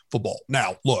national football.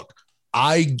 Now, look,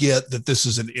 I get that this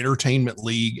is an entertainment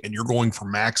league and you're going for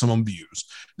maximum views,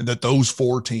 and that those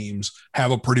 4 teams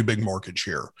have a pretty big market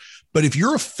share. But if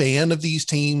you're a fan of these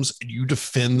teams and you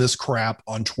defend this crap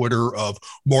on Twitter of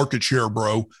market share,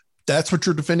 bro, that's what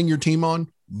you're defending your team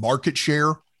on? Market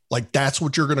share? Like, that's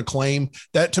what you're going to claim?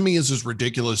 That to me is as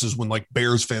ridiculous as when like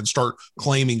Bears fans start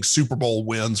claiming Super Bowl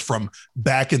wins from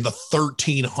back in the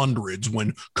 1300s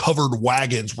when covered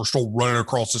wagons were still running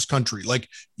across this country. Like,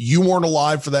 you weren't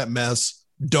alive for that mess.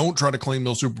 Don't try to claim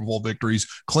those Super Bowl victories.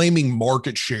 Claiming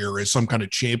market share as some kind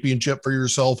of championship for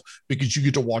yourself because you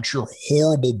get to watch your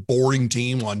horrible, boring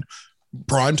team on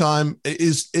primetime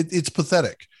it's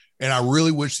pathetic. And I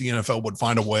really wish the NFL would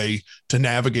find a way to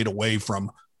navigate away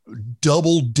from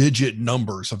double-digit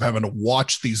numbers of having to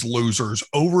watch these losers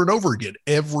over and over again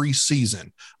every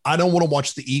season. I don't want to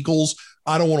watch the Eagles.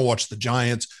 I don't want to watch the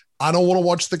Giants. I don't want to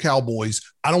watch the Cowboys.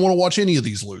 I don't want to watch any of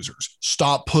these losers.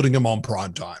 Stop putting them on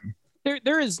primetime.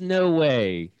 There is no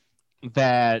way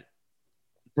that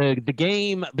the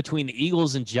game between the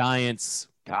Eagles and Giants,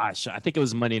 gosh, I think it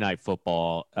was Monday Night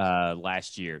Football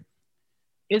last year,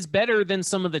 is better than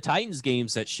some of the Titans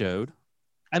games that showed.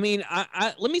 I mean,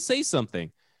 let me say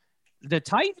something. The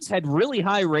Titans had really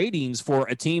high ratings for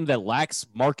a team that lacks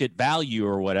market value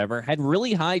or whatever, had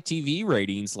really high TV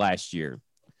ratings last year.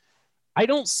 I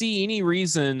don't see any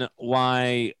reason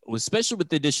why, especially with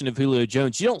the addition of Julio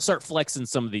Jones, you don't start flexing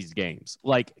some of these games.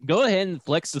 Like, go ahead and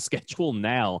flex the schedule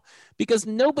now, because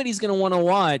nobody's going to want to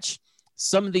watch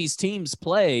some of these teams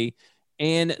play,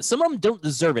 and some of them don't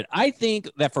deserve it. I think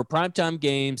that for primetime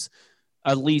games,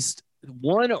 at least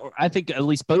one, or I think at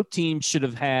least both teams should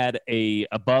have had a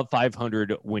above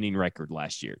 500 winning record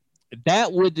last year.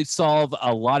 That would solve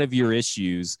a lot of your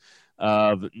issues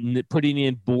of putting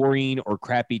in boring or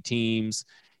crappy teams.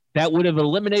 That would have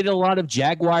eliminated a lot of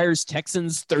Jaguars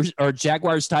Titans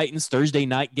Thursday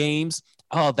night games.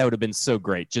 Oh, that would have been so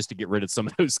great just to get rid of some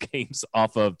of those games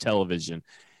off of television.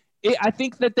 I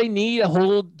think that they need to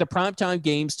hold the primetime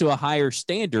games to a higher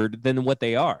standard than what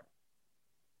they are.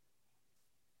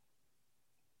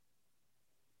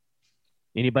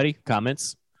 Anybody?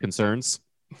 Comments? Concerns?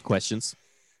 Questions?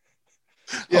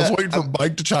 Yeah, I was waiting for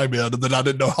Mike to chime in, and then I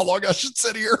didn't know how long I should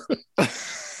sit here.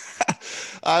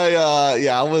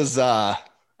 I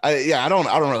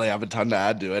don't really have a ton to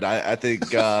add to it. I think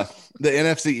the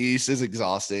NFC East is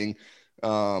exhausting,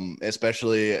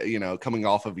 especially coming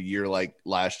off of a year like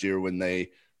last year when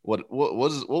they what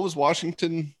was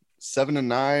Washington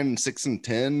 7-9,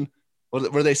 6-10.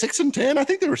 Were they 6-10? I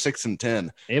think they were 6-10.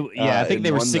 I think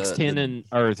they were 6-10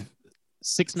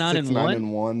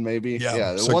 6-9-1, maybe.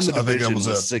 Yeah, they won the I think that division was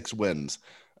with it. 6 wins.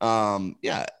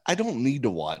 I don't need to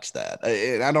watch that.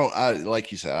 I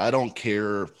like you said, I don't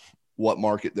care what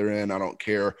market they're in. I don't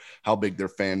care how big their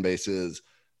fan base is.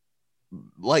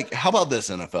 Like, how about this,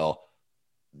 NFL?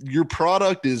 Your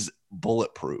product is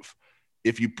bulletproof.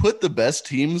 If you put the best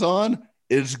teams on,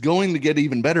 it's going to get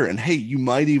even better. And hey, you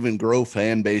might even grow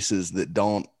fan bases that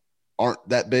aren't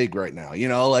that big right now.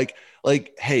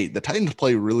 Hey, the Titans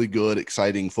play really good,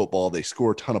 exciting football. They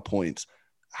score a ton of points.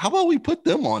 How about we put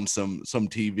them on some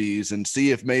TVs and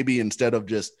see if maybe instead of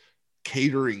just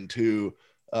catering to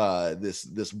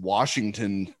this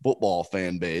Washington football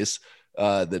fan base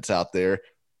that's out there,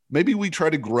 maybe we try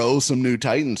to grow some new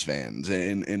Titans fans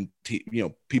and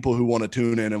people who want to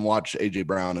tune in and watch AJ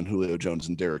Brown and Julio Jones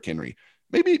and Derrick Henry.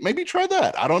 Maybe try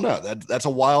that. I don't know. That's a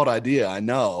wild idea, I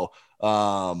know.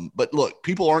 But look,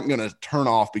 people aren't going to turn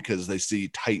off because they see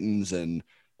Titans and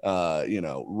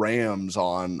Rams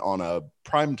on a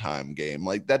primetime game.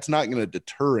 Like, that's not going to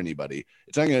deter anybody.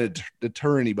 It's not going to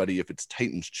deter anybody if it's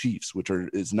Titans Chiefs, which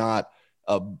is not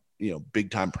a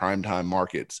big time primetime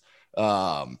markets.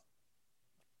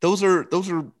 Those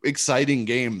are exciting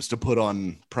games to put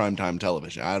on primetime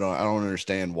television. I don't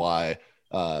understand why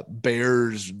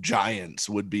Bears Giants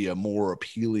would be a more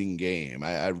appealing game.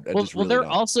 They're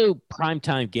also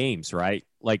primetime games, right?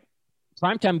 Like,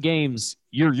 primetime games,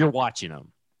 you're watching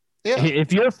them. Yeah.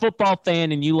 If you're a football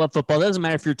fan and you love football, it doesn't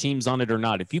matter if your team's on it or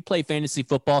not. If you play fantasy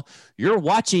football, you're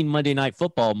watching Monday Night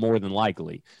Football more than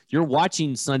likely. You're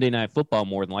watching Sunday Night Football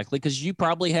more than likely because you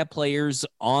probably have players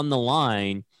on the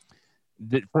line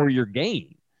for your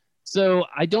game. So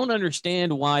I don't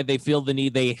understand why they feel the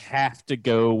need they have to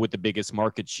go with the biggest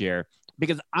market share,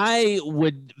 because I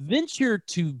would venture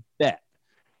to bet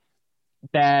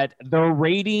that the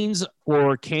ratings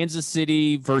for Kansas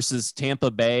City versus Tampa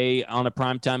Bay on a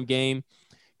primetime game,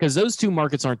 because those two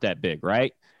markets aren't that big,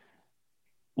 right,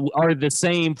 are the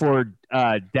same for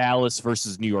Dallas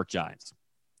versus New York Giants.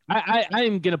 I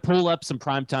am going to pull up some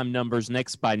primetime numbers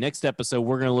next episode.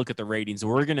 We're going to look at the ratings,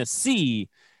 and we're going to see,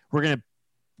 we're going to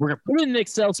put it in an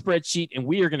Excel spreadsheet, and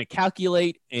we are going to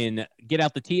calculate and get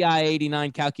out the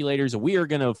TI-89 calculators, and we are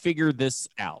going to figure this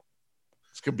out.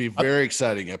 It's going to be a very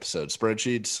exciting episode.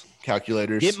 Spreadsheets,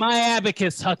 calculators. Get my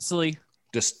abacus, Huxley.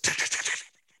 Just,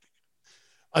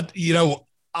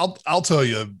 I'll tell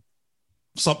you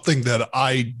something that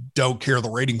I don't care the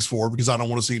ratings for because I don't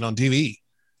want to see it on TV.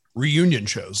 Reunion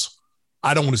shows.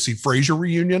 I don't want to see Frasier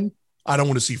reunion. I don't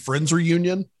want to see Friends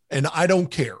reunion, and I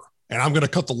don't care. And I'm going to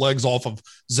cut the legs off of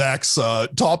Zach's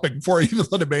topic before I even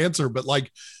let him answer. But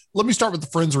let me start with the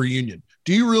Friends reunion.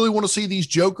 Do you really want to see these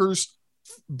jokers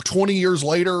 20 years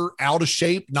later out of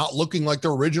shape, not looking like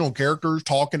their original characters,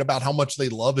 talking about how much they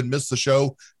love and miss the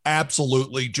show?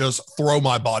 Absolutely. Just throw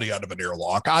my body out of an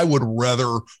airlock. I would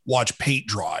rather watch paint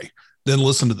dry than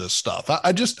listen to this stuff.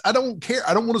 I don't care.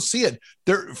 I don't want to see it.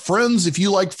 Friends, if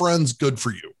you like Friends, good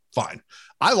for you. Fine.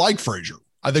 I like Frasier.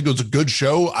 I think it was a good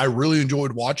show. I really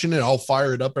enjoyed watching it. I'll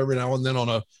fire it up every now and then on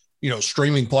a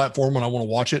streaming platform when I want to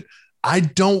watch it. I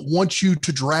don't want you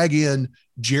to drag in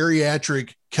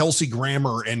geriatric Kelsey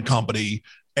Grammer and company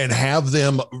and have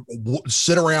them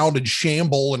sit around and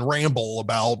shamble and ramble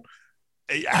about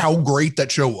how great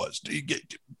that show was.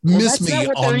 Miss me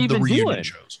on the reunion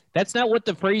shows. That's not what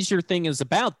the Frasier thing is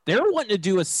about. They're wanting to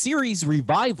do a series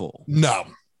revival. No.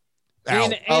 They're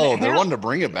wanting to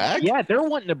bring it back? Yeah, they're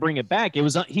wanting to bring it back.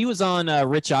 He was on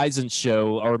Rich Eisen's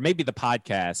show, or maybe the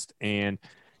podcast, and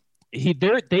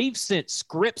they've sent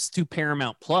scripts to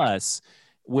Paramount Plus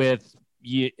with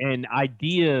and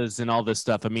ideas and all this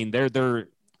stuff. I mean,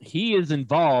 he is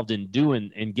involved in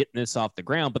doing and getting this off the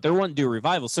ground, but they're wanting to do a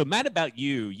revival. So Mad About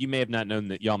You may have not known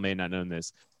that. Y'all may not known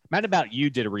this. Mad About You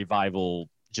did a revival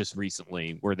just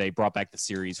recently where they brought back the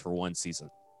series for one season.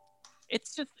 It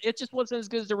just wasn't as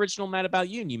good as the original Mad About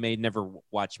You, and you may never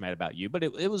watch Mad About You, but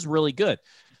it was really good.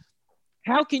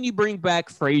 How can you bring back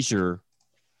Frasier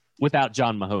without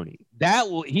John Mahoney?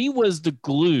 He was the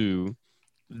glue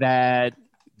that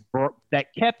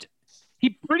kept. He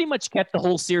pretty much kept the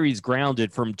whole series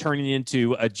grounded from turning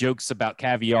into jokes about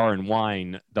caviar and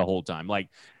wine the whole time. Like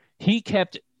he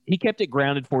kept it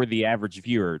grounded for the average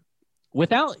viewer.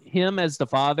 Without him as the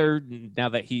father, now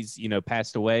that he's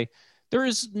passed away, there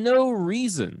is no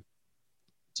reason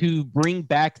to bring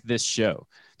back this show.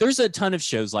 There's a ton of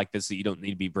shows like this that you don't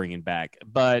need to be bringing back,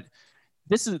 but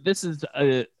this is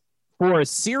for a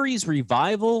series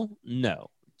revival. No,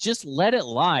 just let it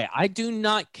lie. I do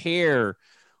not care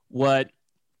what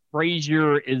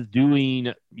Frasier is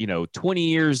doing, 20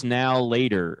 years now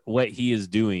later, what he is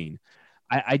doing.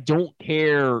 I don't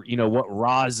care, you know, what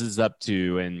Roz is up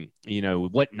to and, you know,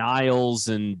 what Niles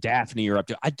and Daphne are up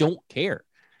to. I don't care.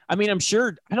 I mean, I'm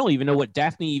sure I don't even know what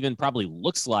Daphne even probably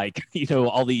looks like, you know,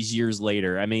 all these years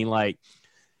later. I mean, like,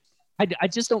 I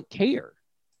just don't care.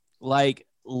 Like,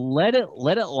 let it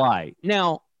lie.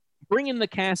 Now, bringing the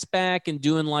cast back and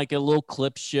doing like a little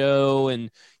clip show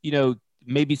and, you know,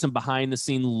 maybe some behind the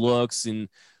scene looks and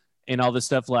all this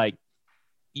stuff. Like,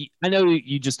 I know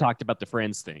you just talked about the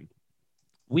Friends thing.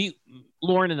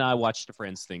 Lauren and I watched the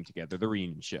Friends thing together, the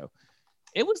reunion show.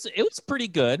 It was pretty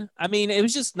good. I mean, it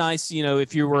was just nice, you know,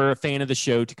 if you were a fan of the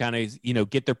show to kind of, you know,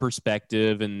 get their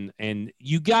perspective and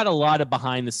you got a lot of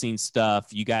behind the scenes stuff.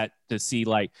 You got to see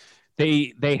like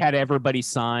they had everybody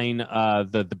sign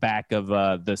the back of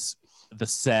the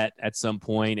set at some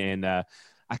point, and I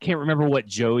can't remember what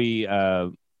Joey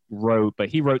wrote, but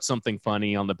he wrote something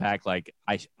funny on the back, like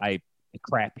I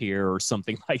crap here or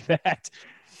something like that.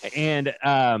 And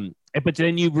but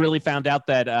then you really found out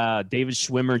that David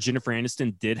Schwimmer, Jennifer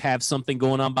Aniston did have something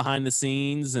going on behind the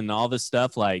scenes and all this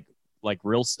stuff, like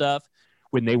real stuff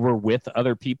when they were with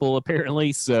other people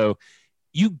apparently. So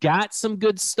you got some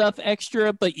good stuff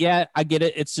extra, but yeah, I get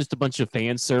it. It's just a bunch of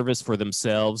fan service for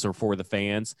themselves or for the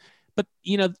fans. But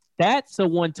you know, that's a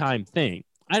one-time thing.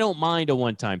 I don't mind a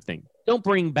one-time thing. Don't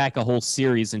bring back a whole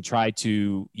series and try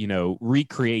to, you know,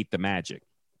 recreate the magic.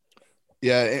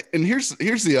 Yeah, and here's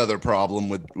the other problem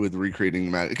with recreating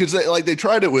the magic, because they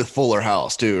tried it with Fuller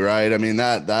House too, right? I mean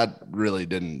that really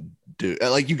didn't do,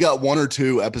 like, you got 1 or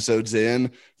 2 episodes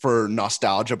in for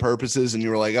nostalgia purposes, and you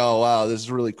were like, oh wow, this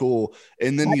is really cool,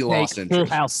 and then you lost interest.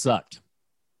 Full House sucked.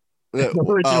 The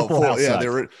original Full House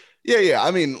sucked. Yeah.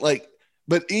 I mean, like,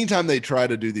 but anytime they try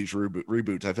to do these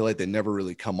reboots, I feel like they never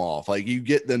really come off. Like, you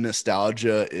get the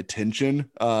nostalgia attention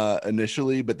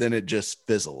initially, but then it just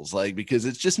fizzles, like, because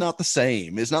it's just not the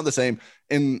same. It's not the same.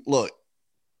 And look,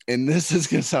 and this is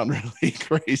going to sound really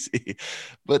crazy,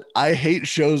 but I hate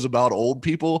shows about old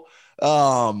people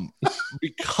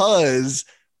because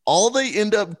all they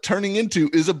end up turning into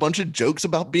is a bunch of jokes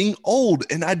about being old.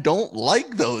 And I don't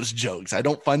like those jokes. I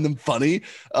don't find them funny.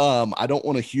 I don't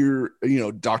want to hear, you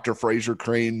know, Dr. Fraser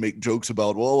Crane make jokes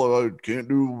about, well, I can't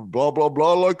do blah, blah,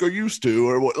 blah like I used to,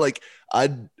 or what. Like,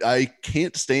 I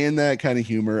can't stand that kind of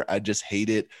humor. I just hate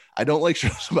it. I don't like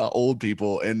shows about old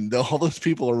people, and all those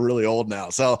people are really old now.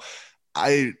 So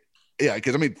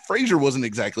because I mean, Fraser wasn't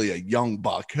exactly a young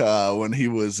buck when he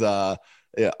was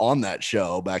on that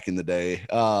show back in the day.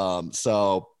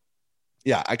 So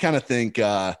yeah, I kind of think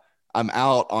I'm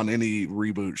out on any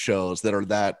reboot shows that are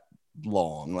that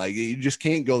long. Like, you just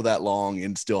can't go that long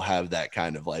and still have that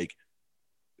kind of like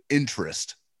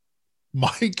interest.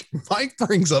 Mike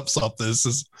brings up something. This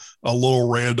is a little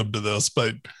random to this,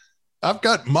 but I've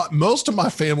got most of my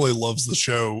family loves the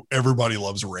show Everybody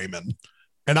Loves Raymond,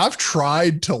 and I've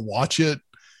tried to watch it,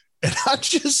 and I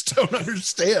just don't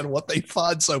understand what they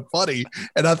find so funny.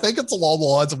 And I think it's along the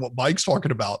lines of what Mike's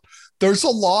talking about. There's a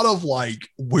lot of like,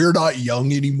 we're not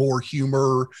young anymore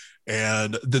humor,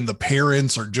 and then the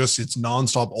parents are just, it's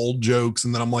nonstop old jokes,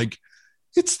 and then I'm like,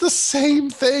 it's the same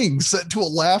thing set to a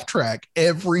laugh track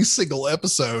every single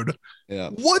episode. Yeah.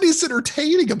 What is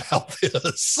entertaining about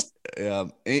this? Yeah.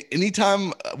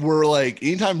 Anytime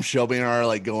Shelby and I are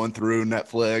like going through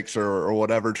Netflix or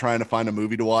whatever, trying to find a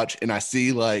movie to watch, and I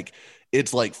see like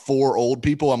it's like 4 old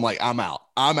people, I'm like, I'm out.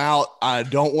 I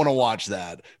don't want to watch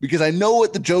that because I know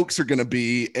what the jokes are going to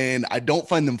be, and I don't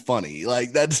find them funny.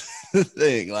 Like, that's the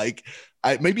thing. Like,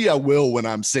 maybe I will when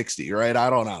I'm 60, right? I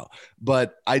don't know.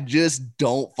 But I just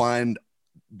don't find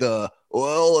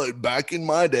back in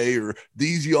my day, or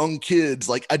these young kids,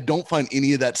 like, I don't find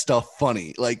any of that stuff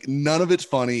funny. Like, none of it's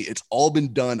funny. It's all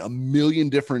been done a million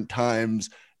different times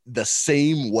the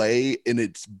same way, and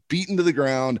it's beaten to the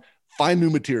ground. Find new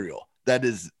material. That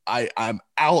is, I'm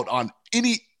out on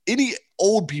any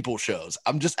old people shows.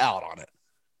 I'm just out on it.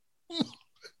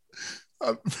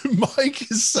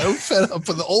 Mike is so fed up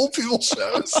with the old people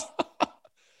shows.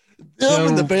 Them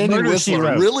and the Bandy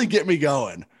Whistler really get me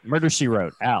going. Murder, She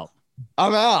Wrote, out.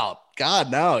 I'm out. God,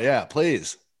 no. Yeah,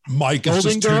 please. Mike is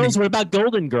Golden just Girls? What about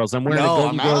Golden Girls? I'm wearing a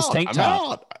Golden Girls tank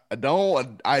top.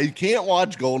 I can't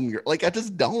watch Golden Girls. Like, I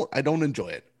don't enjoy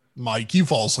it. Mike, you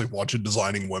fall asleep watching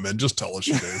Designing Women. Just tell us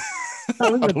you do. I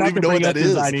don't even know what that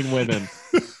is. Designing Women.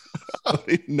 I don't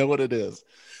even know what it is.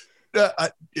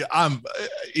 I'm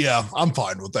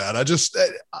fine with that. I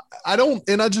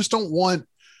just don't want.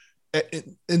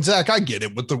 And Zach, I get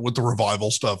it with the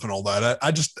revival stuff and all that.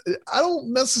 I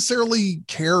don't necessarily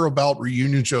care about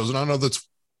reunion shows, and I know that's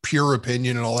pure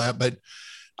opinion and all that, but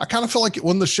I kind of feel like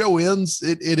when the show ends,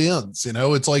 it ends. You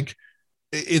know, it's like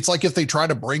it's like if they try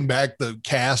to bring back the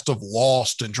cast of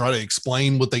Lost and try to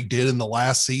explain what they did in the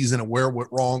last season and where it went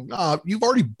wrong. You've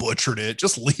already butchered it.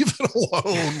 Just leave it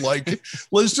alone. Like,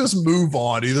 let's just move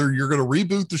on. Either you're going to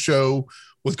reboot the show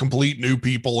with complete new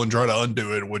people and try to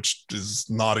undo it, which is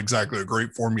not exactly a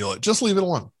great formula. Just leave it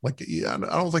alone. Like, yeah, I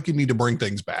don't think you need to bring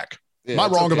things back. Am I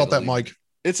wrong about that, Mike?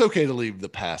 It's okay to leave the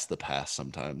past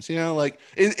sometimes, like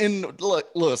listen,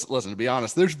 to be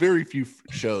honest, there's very few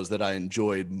shows that I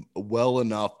enjoyed well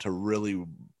enough to really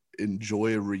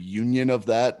enjoy a reunion of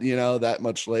that, that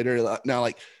much later. Now,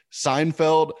 like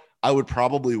Seinfeld, I would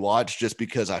probably watch just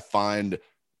because I find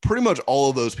pretty much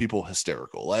all of those people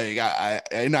hysterical. Like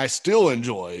I still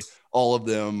enjoy all of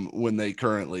them when they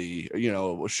currently,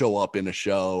 show up in a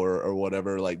show or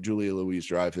whatever. Like Julia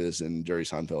Louis-Dreyfus and Jerry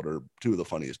Seinfeld are two of the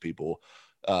funniest people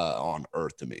on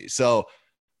earth to me. So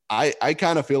I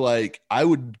kind of feel like I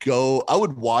would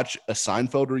watch a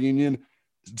Seinfeld reunion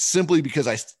simply because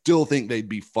I still think they'd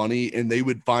be funny and they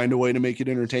would find a way to make it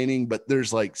entertaining. But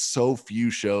there's like so few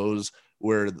shows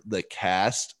where the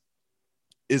cast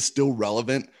is still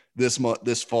relevant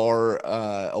this far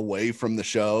away from the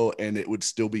show, and it would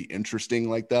still be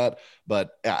interesting like that. But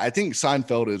I think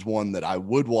Seinfeld is one that I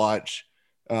would watch.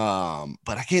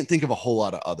 But I can't think of a whole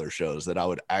lot of other shows that I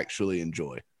would actually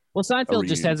enjoy. Well, Seinfeld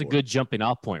just has a good jumping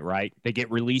off point, right? They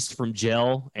get released from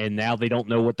jail, and now they don't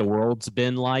know what the world's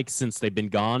been like since they've been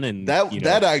gone. And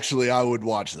that actually, I would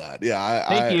watch that. Yeah.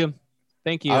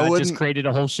 Thank you. I just created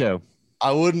a whole show.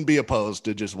 I wouldn't be opposed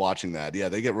to just watching that. Yeah,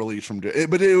 they get released from jail,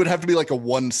 but it would have to be like a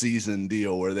 1-season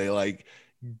deal where they like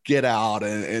get out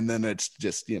and then it's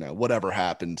just, whatever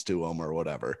happens to them or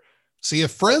whatever. See,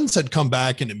 if Friends had come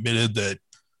back and admitted that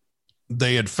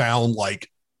they had found like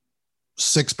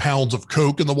 6 pounds of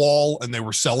coke in the wall and they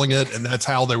were selling it, and that's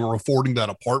how they were affording that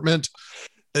apartment,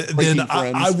 then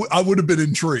I would have been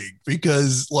intrigued,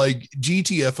 because like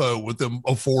GTFO with them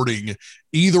affording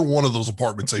either one of those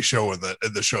apartments they show in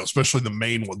the show, especially the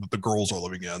main one that the girls are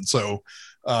living in. So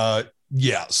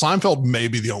yeah, Seinfeld may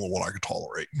be the only one I could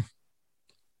tolerate.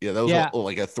 Yeah, that was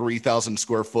like a 3,000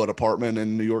 square foot apartment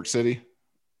in New York City.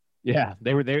 Yeah,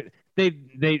 they were there.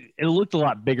 It looked a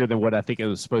lot bigger than what I think it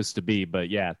was supposed to be, but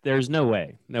yeah, there's no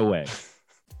way.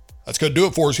 That's going to do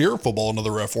it for us here, Football and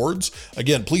Other F Words.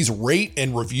 Again, please rate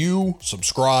and review,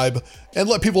 subscribe, and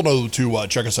let people know to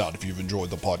check us out if you've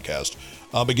enjoyed the podcast.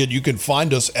 Again, you can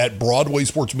find us at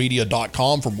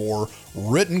BroadwaySportsMedia.com for more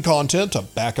written content to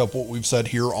back up what we've said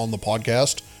here on the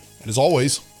podcast. And as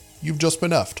always, you've just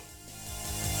been effed.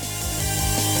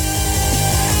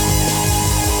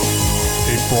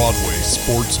 A Broadway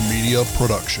Sports Media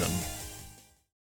production.